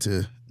would like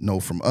to know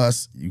from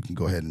us. You can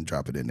go ahead and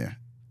drop it in there.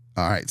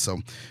 All right. So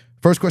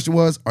first question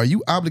was: are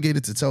you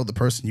obligated to tell the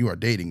person you are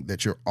dating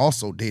that you're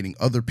also dating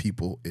other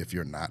people if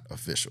you're not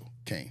official?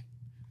 Kane.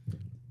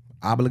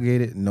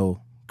 Obligated?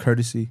 No.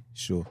 Courtesy?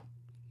 Sure.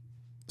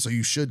 So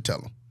you should tell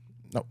them.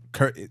 No,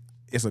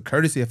 it's a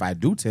courtesy if I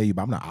do tell you,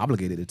 but I'm not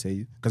obligated to tell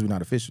you because we're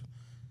not official.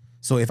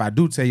 So if I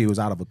do tell you, it was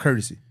out of a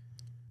courtesy.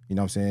 You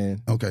know what I'm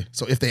saying? Okay.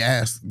 So if they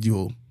ask,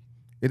 you'll...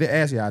 If they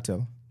ask you, I'll tell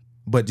them.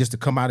 But just to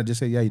come out and just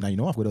say, yeah, now you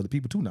know I'm with other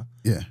people too now.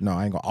 Yeah. No,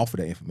 I ain't going to offer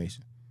that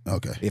information.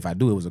 Okay. If I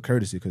do, it was a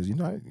courtesy because, you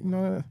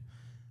know,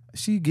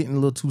 she getting a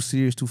little too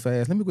serious too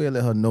fast. Let me go ahead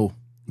and let her know.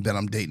 That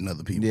I'm dating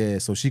other people. Yeah,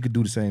 so she could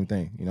do the same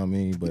thing. You know what I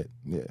mean? But,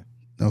 yeah.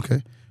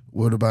 Okay.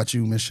 What about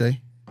you, Miss Shay?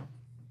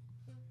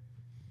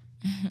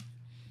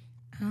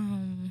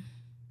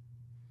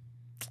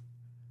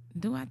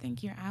 Do I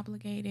think you're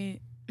obligated?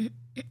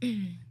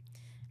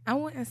 I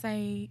wouldn't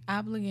say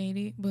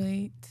obligated,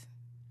 but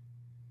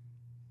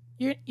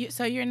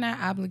you're not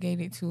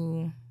obligated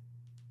to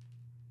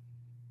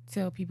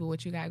tell people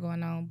what you got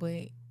going on,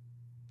 but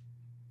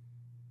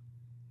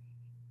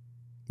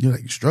You're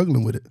like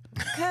struggling with it.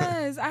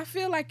 because I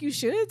feel like you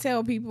should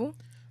tell people.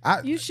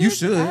 You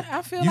should.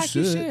 I feel like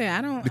you should.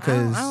 I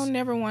don't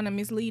never want to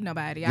mislead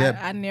nobody. Yeah.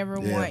 I never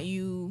want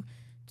you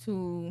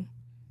to,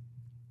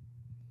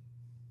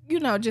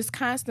 just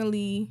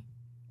constantly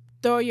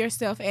throw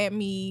yourself at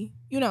me,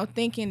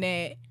 thinking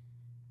that,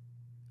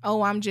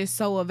 oh, I'm just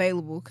so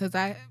available. Because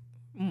I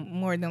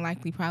more than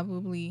likely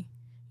probably,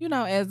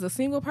 as a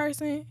single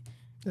person.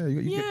 Yeah,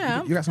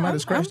 you got somebody to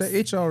scratch that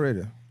itch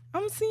already.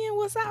 I'm seeing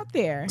what's out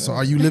there. So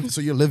are you living?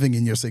 So you're living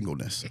in your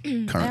singleness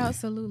currently?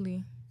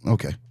 Absolutely.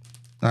 Okay.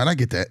 All right, I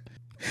get that.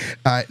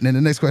 All right, and then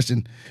the next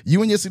question.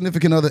 You and your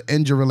significant other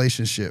end your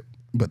relationship,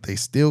 but they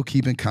still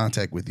keep in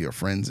contact with your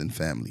friends and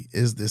family.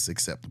 Is this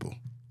acceptable?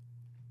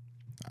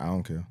 I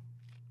don't care.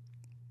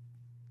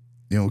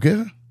 You don't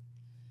care?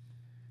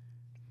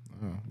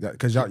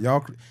 Because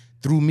y'all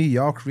through me,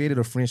 y'all created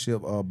a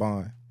friendship bond. You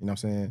know what I'm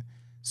saying?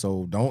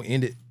 So don't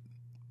end it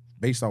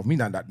based off me.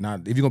 Not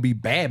if you're gonna be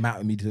bad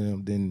mouthing me to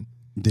them, then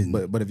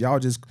but if y'all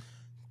just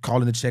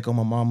calling to check on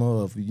my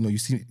mama, or if you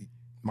see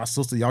my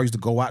sister, y'all used to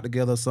go out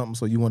together or something,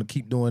 so you want to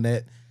keep doing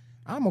that,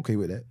 I'm okay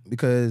with that.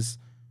 Because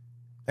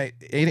hey,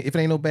 if it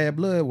ain't no bad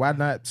blood, why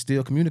not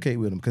still communicate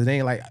with them? Because it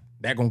ain't like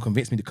that gonna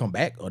convince me to come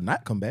back or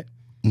not come back.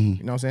 Mm-hmm.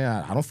 You know what I'm saying?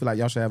 I don't feel like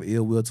y'all should have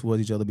ill will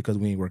towards each other because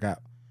we ain't work out.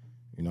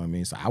 You know what I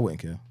mean? So I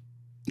wouldn't care.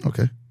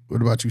 Okay.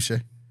 What about you,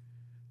 Shay?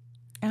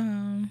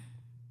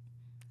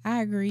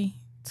 I agree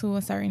to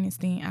a certain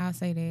extent. I'll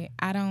say that.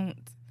 I don't.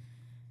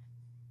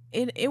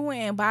 It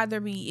wouldn't bother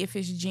me if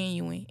it's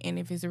genuine and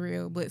if it's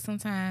real, but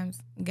sometimes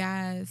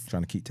guys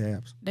Trying to keep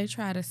tabs. they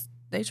try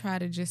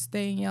to just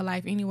stay in your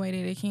life any way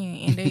that they can,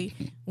 and they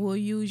will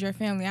use your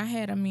family. I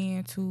had a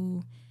man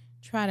to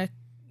try to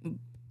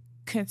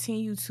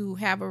continue to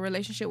have a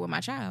relationship with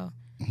my child,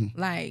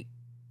 like.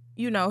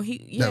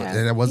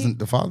 That wasn't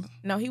the father?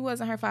 No, he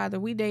wasn't her father.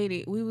 We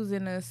dated. We was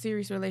in a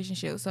serious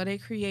relationship, so they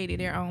created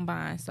their own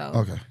bond. So,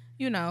 okay.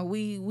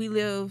 We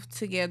lived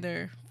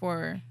together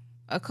for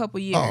a couple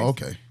years. Oh,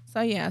 okay.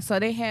 So yeah, so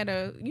they had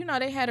a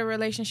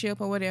relationship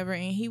or whatever,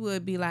 and he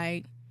would be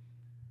like,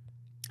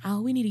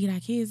 "Oh, we need to get our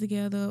kids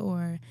together,"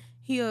 or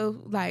he'll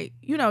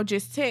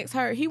just text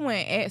her. He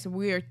wouldn't ask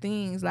weird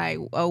things like,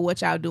 "Oh,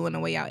 what y'all doing the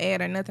way y'all at,"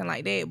 or nothing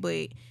like that.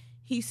 But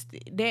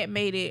that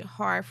made it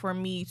hard for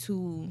me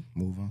to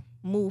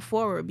move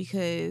forward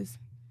because,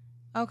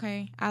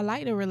 okay, I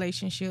like the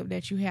relationship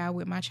that you have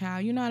with my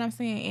child. You know what I'm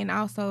saying? And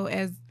also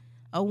as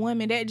a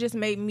woman, that just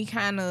made me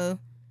kind of,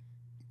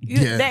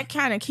 that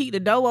kind of keep the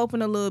door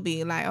open a little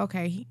bit. Like,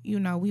 okay,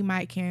 we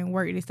might can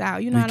work this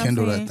out. You know what I'm saying?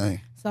 Rekindle that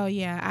thing. So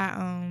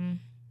yeah,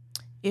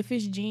 if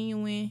it's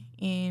genuine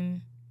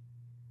and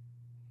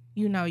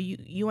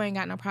you ain't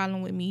got no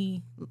problem with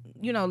me,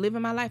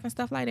 living my life and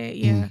stuff like that,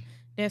 yeah.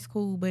 That's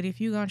cool, but if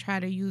you're gonna try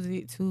to use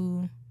it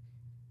to,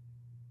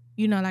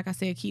 like I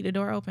said, keep the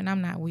door open,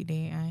 I'm not with that.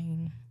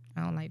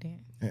 I don't like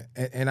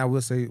that. And I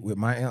will say with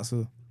my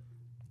answer,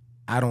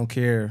 I don't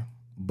care.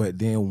 But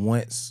then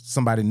once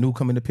somebody new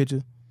come in the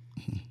picture,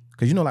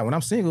 because like when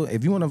I'm single,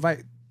 if you want to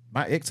invite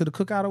my ex to the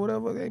cookout or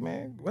whatever, hey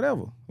man, whatever.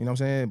 You know what I'm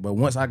saying? But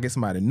once I get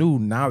somebody new,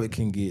 now it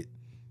can get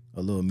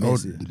a little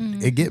messy.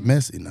 It get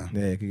messy now.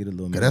 Yeah, it can get a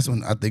little messy. That's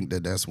when I think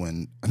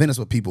that's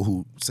what people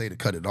who say to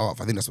cut it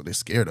off, I think that's what they're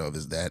scared of,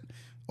 is that,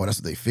 or that's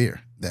what they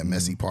fear, that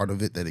messy part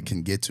of it that it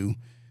can get to,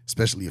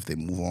 especially if they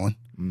move on.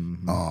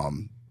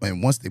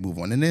 And once they move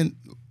on, and then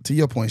to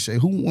your point, Shay,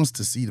 who wants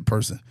to see the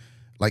person?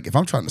 Like if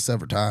I'm trying to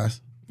sever ties,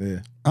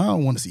 I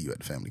don't want to see you at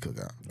the family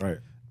cookout. Right.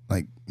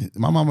 Like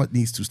my mama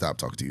needs to stop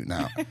talking to you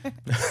now.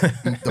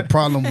 The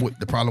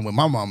problem with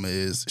my mama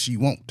is she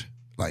won't.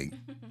 Like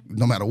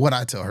no matter what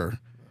I tell her,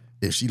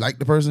 if she like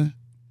the person,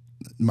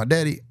 my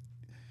daddy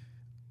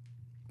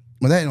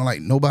don't like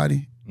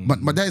nobody.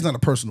 My daddy's not a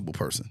personable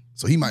person,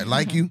 so he might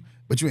like you,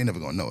 but you ain't never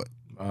gonna know it.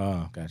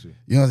 Oh, gotcha.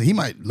 You know, he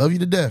might love you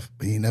to death,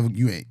 but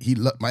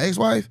my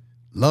ex-wife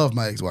loved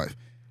my ex-wife,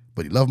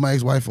 but he loved my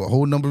ex-wife for a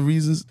whole number of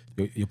reasons.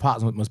 Your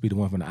pops must be the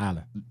one from the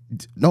island.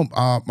 No,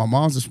 my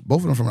mom's both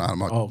of them from the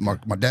island.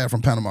 My dad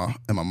from Panama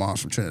and my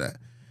mom's from Trinidad.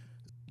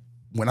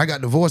 When I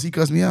got divorced, he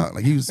cussed me out.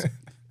 Like he's a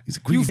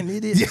You an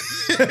idiot.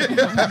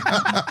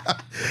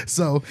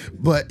 So,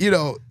 but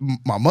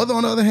my mother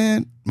on the other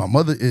hand, my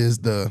mother is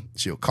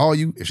she'll call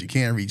you if she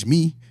can't reach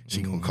me.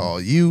 She gonna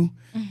call you.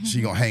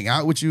 She gonna hang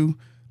out with you.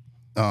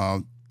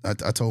 I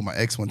told my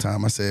ex one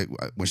time, I said,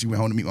 when she went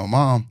home to meet my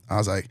mom, I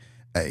was like,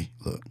 hey,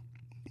 look,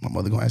 my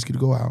mother gonna ask you to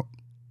go out.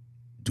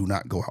 Do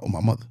not go out with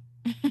my mother.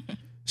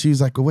 She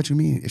was like, well, what you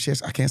mean? If she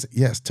asks, I can't say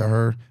yes to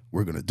her.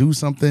 We're gonna do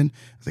something.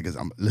 I said, because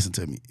listen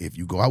to me. If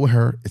you go out with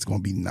her, it's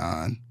gonna be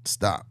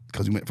non-stop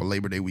because we went for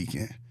Labor Day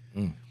weekend.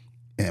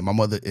 And my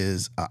mother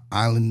is an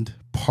island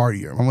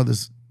partier. My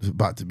mother's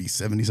about to be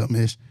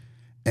 70-something-ish.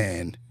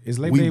 And is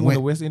Labor Day when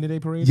the West Indian Day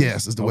Parade?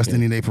 Yes, it's the West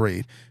Indian Day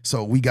Parade.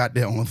 So we got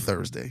there on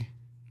Thursday.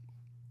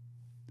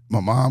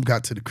 My mom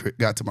got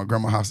to my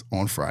grandma's house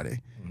on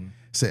Friday.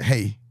 Said,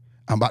 hey,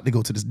 I'm about to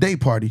go to this day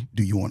party.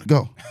 Do you want to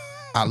go?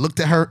 I looked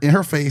at her in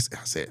her face and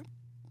I said,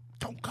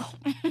 don't go.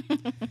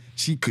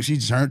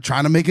 She's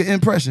trying to make an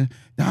impression.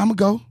 Now I'm going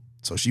to go.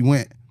 So she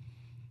went.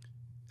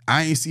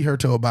 I ain't see her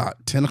till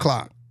about 10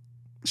 o'clock.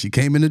 She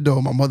came in the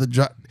door. My mother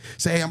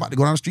said, hey, I'm about to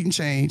go down the street and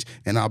change,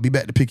 and I'll be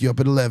back to pick you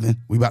up at 11.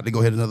 We about to go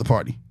hit another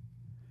party.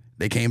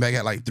 They came back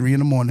at like 3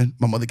 a.m.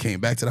 My mother came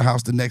back to the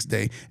house the next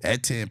day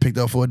at 10, picked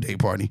up for a day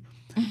party.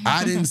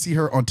 I didn't see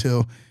her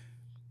until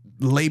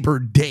Labor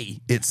Day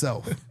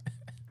itself.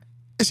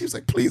 And she was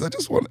like, please, I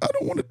don't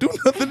want to do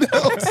nothing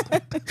else.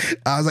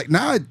 I was like,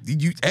 nah,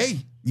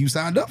 you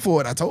signed up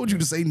for it. I told you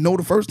to say no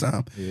the first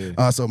time.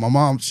 Yeah. So my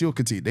mom, she'll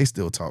continue. They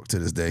still talk to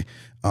this day.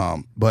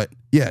 But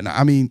yeah, no,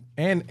 I mean,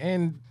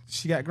 And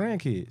she got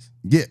grandkids.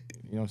 yeah,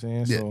 You know what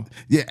I'm saying? yeah, So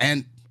yeah,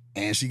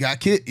 and she got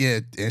kid, yeah,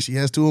 and she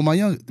has two of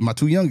my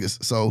two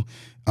youngest. So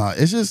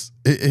it's just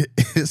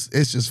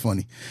it's just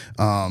funny.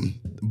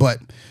 But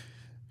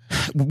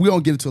we're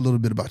gonna get into a little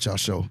bit about y'all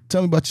show.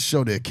 Tell me about your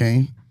show there,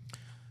 Kane.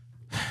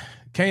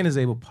 Kane is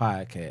Able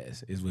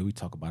podcast is where we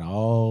talk about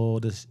all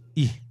this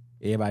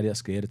everybody else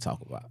scared to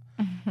talk about.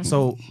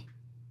 So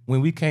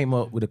when we came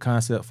up with the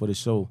concept for the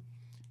show,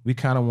 we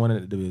kind of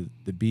wanted it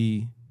to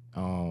be,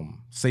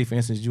 say for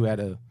instance, you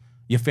had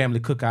your family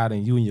cookout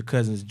and you and your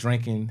cousins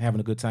drinking, having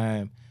a good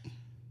time,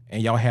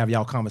 and y'all have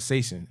y'all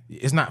conversation.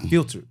 It's not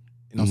filtered.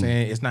 You know what I'm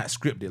saying? It's not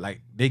scripted.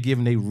 Like, they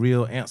giving they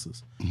real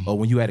answers. Or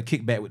when you had a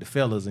kickback with the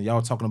fellas and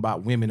y'all talking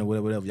about women or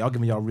whatever, y'all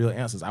giving y'all real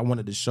answers. I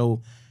wanted the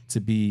show to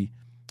be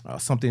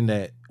something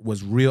that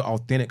was real,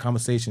 authentic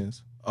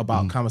conversations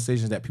about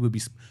conversations that people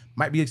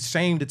might be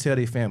ashamed to tell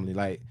their family.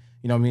 Like,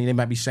 you know what I mean? They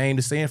might be ashamed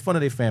to say in front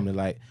of their family.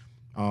 Like,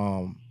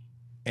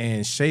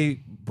 and Shay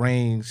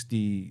brings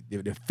the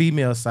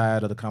female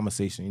side of the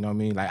conversation. You know what I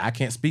mean? Like, I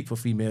can't speak for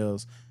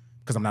females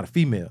because I'm not a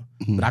female,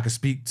 but I could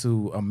speak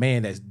to a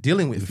man that's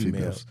dealing with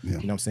females. Yeah. You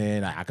know what I'm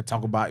saying? I could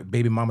talk about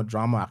baby mama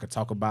drama. I could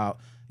talk about,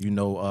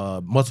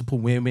 multiple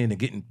women and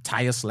getting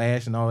tire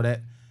slashed and all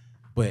that.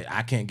 But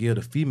I can't give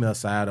the female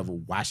side of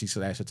why she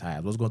slashed her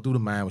tires. What's going through the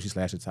mind when she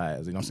slashed her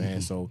tires? You know what I'm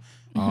saying? So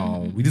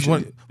we just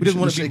want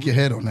to shake your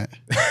head on that.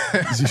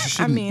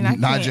 I mean, I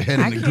nod your head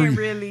can't, and I agree. can't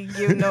really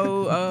give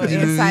no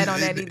insight on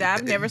that either.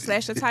 I've never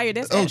slashed a tire.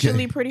 That's Okay.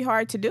 actually pretty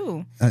hard to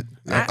do. That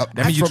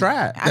means you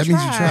tried. That means you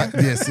tried.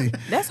 Yeah, see.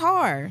 That's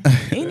hard.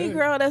 Any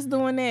girl that's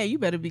doing that, you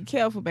better be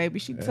careful, baby.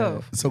 She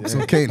tough. So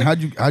Kane, how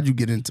did you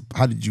get into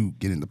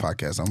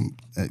podcast?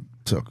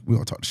 We're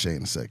gonna talk to Shay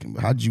in a second,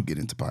 but how did you get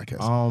into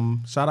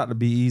podcasting? Shout out to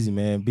Be Easy,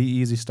 man. Be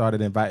Easy started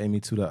inviting me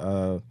to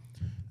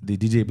the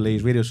DJ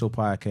Blaze Radio Show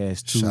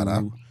podcast Shout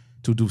out.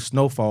 to do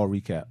snowfall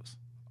recaps.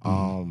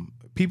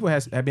 People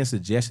have been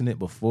suggesting it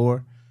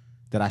before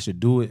that I should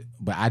do it,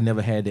 but I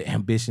never had the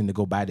ambition to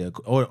go buy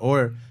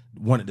or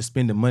wanted to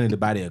spend the money to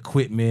buy the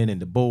equipment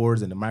and the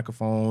boards and the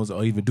microphones,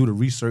 or even do the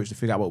research to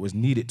figure out what was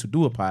needed to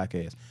do a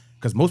podcast.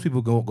 Because most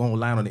people go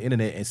online on the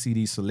internet and see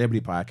these celebrity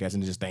podcasts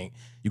and they just think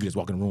you can just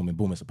walk in the room and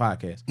boom, it's a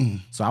podcast.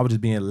 So I was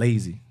just being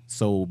lazy.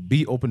 So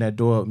B opened that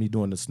door with me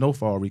doing the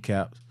snowfall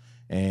recaps.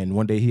 And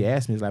one day he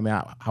asked me, he's like,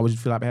 man, how would you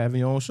feel about having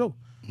your own show?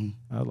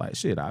 I was like,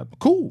 shit,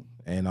 cool.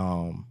 And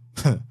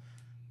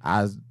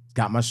I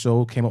got my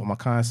show, came up with my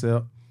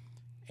concept,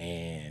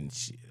 and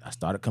I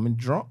started coming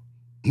drunk.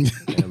 And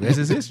the rest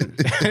is history.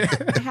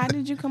 How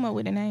did you come up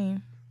with the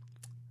name?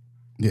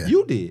 Yeah,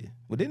 You did,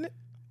 well, didn't it?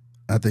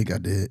 I think I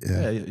did.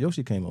 Yeah, Yeah,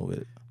 Yoshi came up with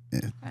it.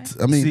 yeah.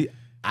 I mean, See,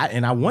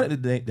 I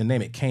wanted to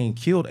name it Kane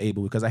Killed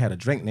Abel because I had a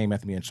drink named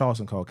after me in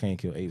Charleston called Kane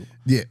Killed Abel.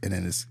 yeah, and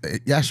then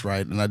that's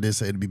right. And I did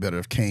say it'd be better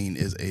if Kane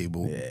is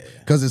able, Yeah.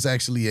 because it's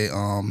actually it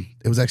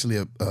was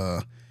actually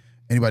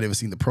anybody ever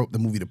seen the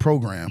movie The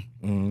Program?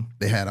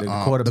 They had The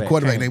the quarterback,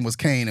 quarterback Kane. name was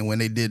Kane, and when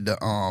they did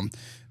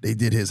they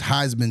did his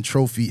Heisman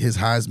Trophy, his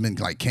Heisman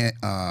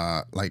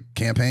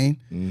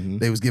campaign.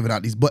 They was giving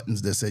out these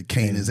buttons that said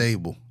Kane is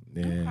able.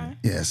 Yeah. Okay.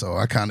 Yeah, so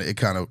it kind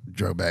of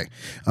drove back.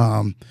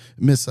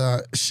 Miss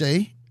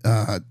Shay,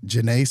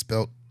 Janae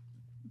spelled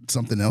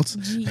something else.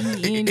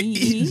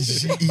 Genee.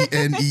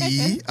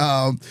 Genee.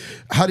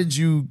 How did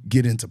you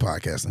get into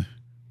podcasting?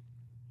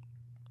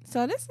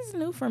 So this is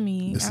new for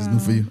me. This is new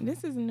for you?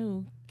 This is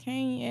new.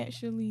 Kane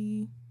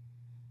actually,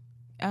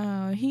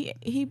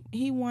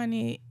 he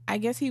wanted. I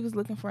guess he was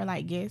looking for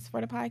like guests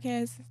for the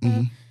podcast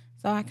and stuff.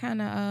 So I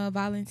kind of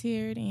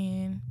volunteered,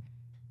 and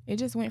it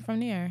just went from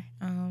there.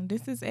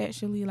 This is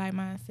actually like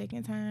my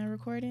second time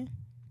recording.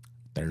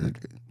 Third.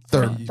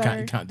 Third. You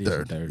count this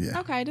as third. Yeah.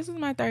 Okay, this is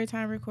my third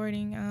time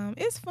recording.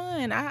 It's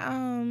fun.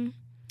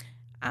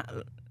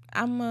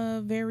 I'm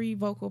a very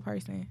vocal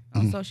person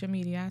on social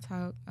media. I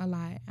talk a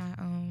lot.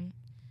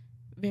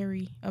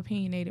 Very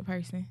opinionated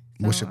person.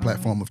 So, What's your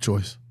platform of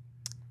choice?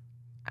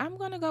 I'm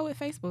gonna go with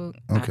Facebook.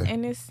 Okay.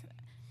 And it's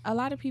a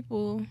lot of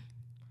people.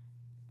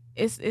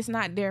 It's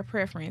not their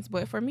preference,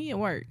 but for me it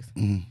works.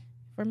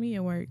 For me it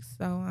works.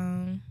 So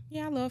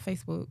yeah, I love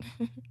Facebook.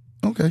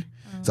 Okay.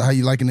 So how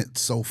you liking it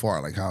so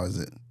far? Like, how is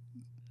it?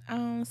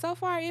 So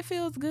far it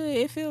feels good.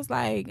 It feels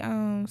like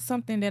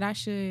something that I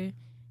should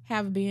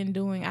have been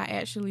doing. I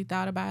actually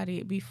thought about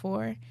it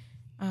before.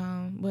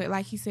 But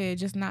like he said,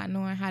 just not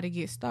knowing how to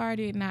get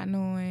started, not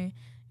knowing,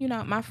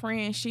 my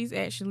friend, she's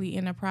actually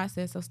in the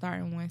process of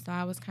starting one. So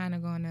I was kind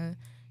of going to,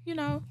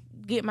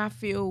 get my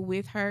feel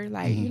with her,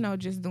 like,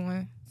 just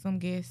doing some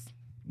guest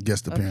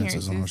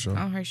Appearances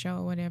on her show.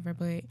 or whatever.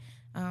 But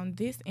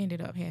this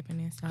ended up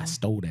happening. So I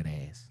stole that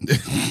ass.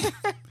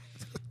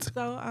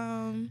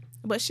 So,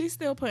 but she's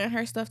still putting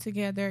her stuff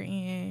together,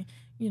 and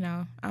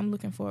I'm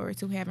looking forward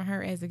to having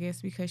her as a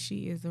guest because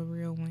she is a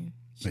real one.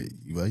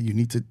 Well, you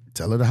need to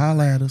tell her to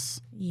holler at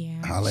us.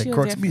 Yeah, Holla at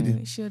Crux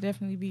Media. She'll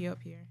definitely be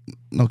up here.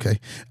 Okay.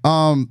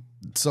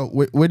 So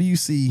where do you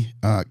see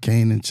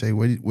Kane and Shay?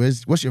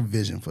 What's your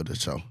vision for the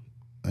show?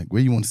 Like,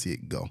 where you want to see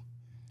it go?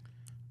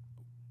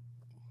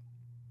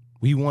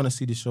 We want to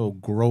see the show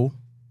grow,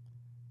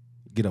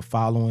 get a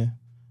following.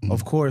 Mhm.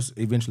 Of course,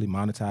 eventually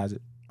monetize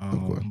it.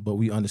 course. But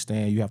we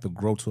understand you have to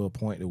grow to a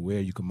point to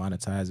where you can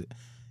monetize it.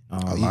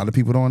 A lot of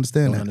people don't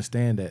understand don't that.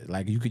 understand that.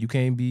 Like you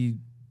can't be, you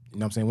know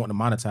what I'm saying, wanting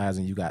to monetize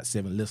and you got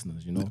 7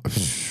 listeners, you know?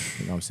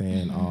 You know what I'm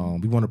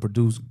saying? We want to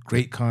produce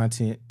great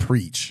content.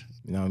 Preach.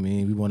 You know what I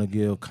mean? We want to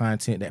give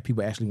content that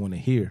people actually want to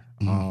hear.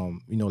 You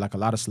know, like a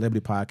lot of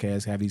celebrity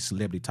podcasts have these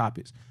celebrity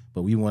topics,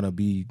 but we want to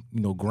be,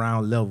 you know,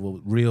 ground level,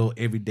 real,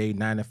 everyday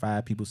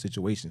 9-to-5 people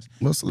situations.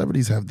 Well,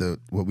 celebrities have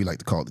what we like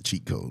to call the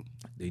cheat code.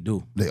 They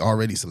do. They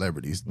already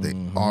celebrities. They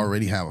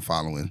already have a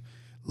following.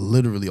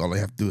 Literally, all they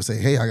have to do is say,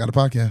 "Hey, I got a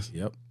podcast,"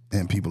 Yep.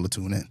 and people will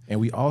tune in. And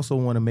we also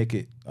want to make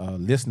it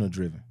listener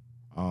driven.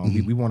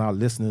 We want our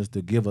listeners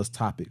to give us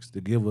topics,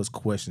 to give us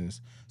questions,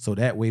 so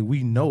that way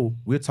we know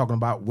we're talking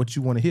about what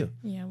you want to hear.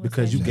 Yeah, what's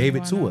because you actually gave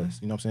it to going on. us.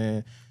 You know what I'm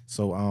saying?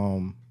 So,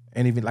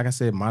 and even like I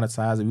said,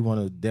 monetize it. We want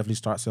to definitely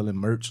start selling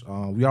merch.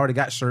 We already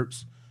got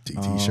shirts.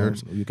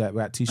 T-shirts. We got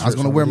T-shirts. I was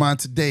gonna wear already. mine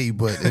today,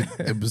 but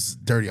it was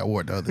dirty. I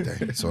wore it the other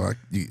day, so I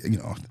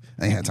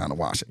ain't had time to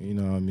wash it. You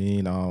know what I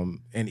mean?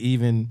 And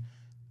even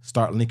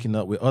start linking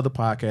up with other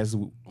podcasts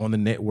on the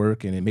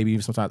network, and then maybe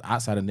even sometimes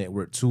outside the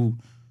network to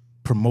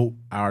promote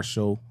our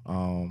show,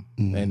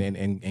 and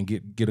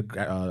get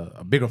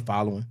a bigger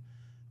following.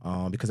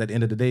 Because at the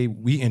end of the day,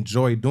 we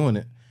enjoy doing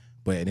it,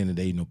 but at the end of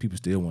the day, you know, people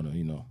still want to,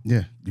 you know.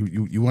 Yeah,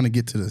 you want to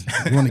get to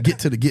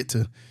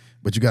the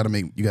but you got to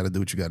do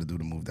what you got to do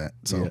to move that.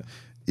 So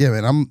yeah,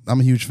 man,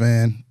 I'm a huge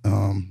fan.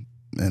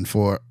 And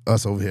for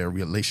us over here,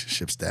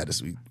 Relationship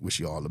Status, we wish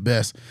you all the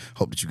best.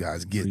 Hope that you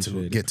guys get to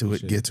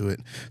it.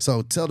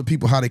 So tell the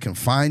people how they can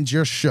find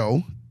your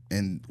show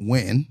and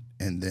when,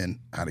 and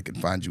then how they can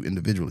find you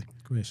individually.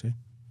 Go ahead, Shay.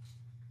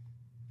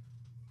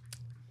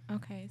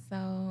 Okay,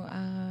 so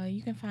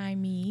you can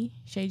find me,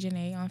 Shay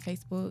Janae, on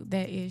Facebook.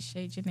 That is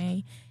Shay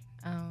Janae.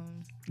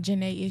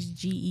 Janae is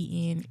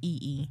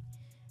Genee.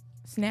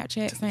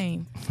 Snapchat,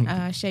 same.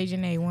 Shay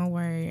Janae, one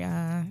word.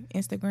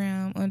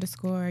 Instagram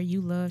 _ you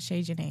love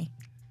Shay Janae.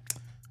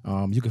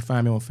 You can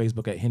find me on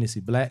Facebook at Hennessy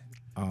Black.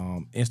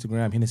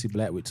 Instagram, Hennessy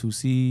Black with 2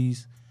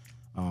 C's.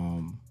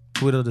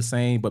 Twitter the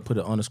same, but put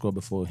an underscore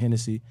before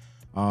Hennessy.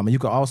 And you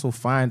can also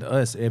find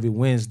us every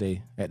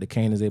Wednesday at the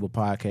Kane is Able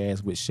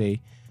podcast with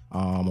Shay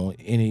on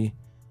any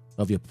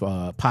of your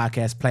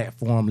podcast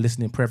platform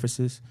listening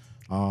preferences.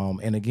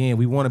 And again,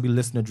 we want to be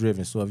listener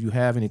driven. So if you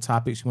have any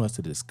topics you want us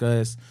to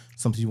discuss,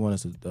 something you want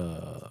us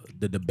to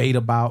debate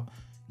about,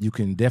 you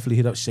can definitely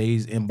hit up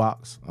Shay's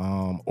inbox,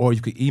 or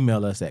you can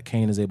email us at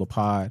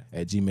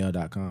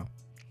kaneisablepod@gmail.com.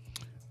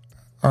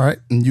 All right,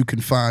 and you can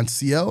find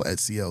CL at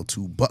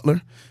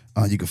CL2Butler.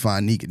 You can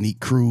find Neek at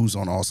Neek Cruz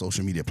on all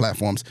social media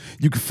platforms.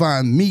 You can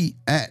find me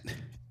at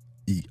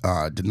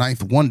The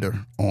Ninth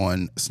Wonder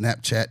on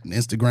Snapchat and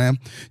Instagram.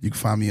 You can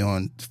find me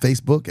on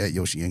Facebook at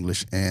Yoshi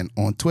English and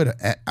on Twitter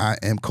at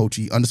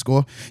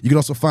IamCoachy_. You can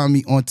also find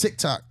me on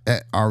TikTok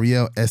at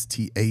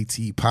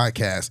RELSTAT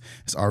Podcast.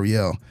 It's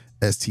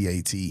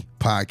RELSTAT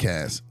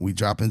Podcast. We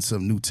dropping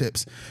some new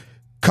tips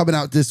coming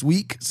out this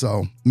week,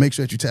 so make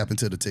sure that you tap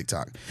into the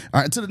TikTok. All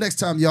right, until the next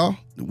time, y'all,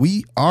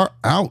 we are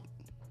out.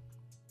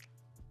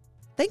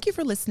 Thank you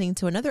for listening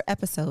to another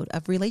episode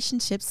of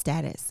Relationship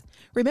Status.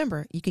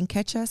 Remember, you can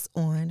catch us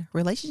on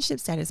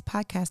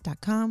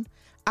relationshipstatuspodcast.com,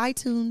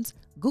 iTunes,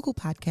 Google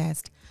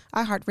Podcast,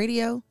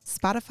 iHeartRadio,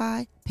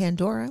 Spotify,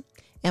 Pandora,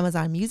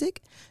 Amazon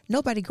Music,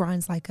 Nobody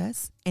Grinds Like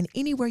Us, and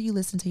anywhere you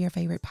listen to your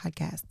favorite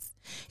podcasts.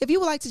 If you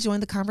would like to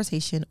join the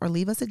conversation or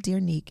leave us a Dear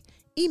Neek,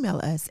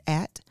 email us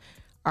at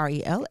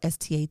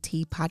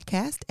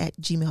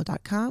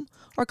RELSTATpodcast@gmail.com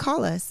or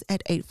call us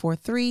at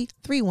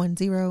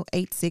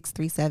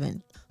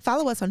 843-310-8637.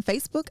 Follow us on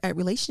Facebook at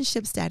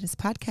Relationship Status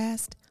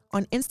Podcast,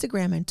 on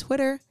Instagram and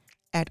Twitter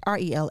at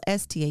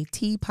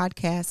RELSTAT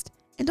Podcast.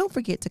 And don't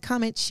forget to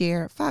comment,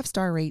 share,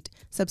 5-star rate,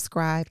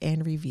 subscribe,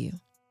 and review.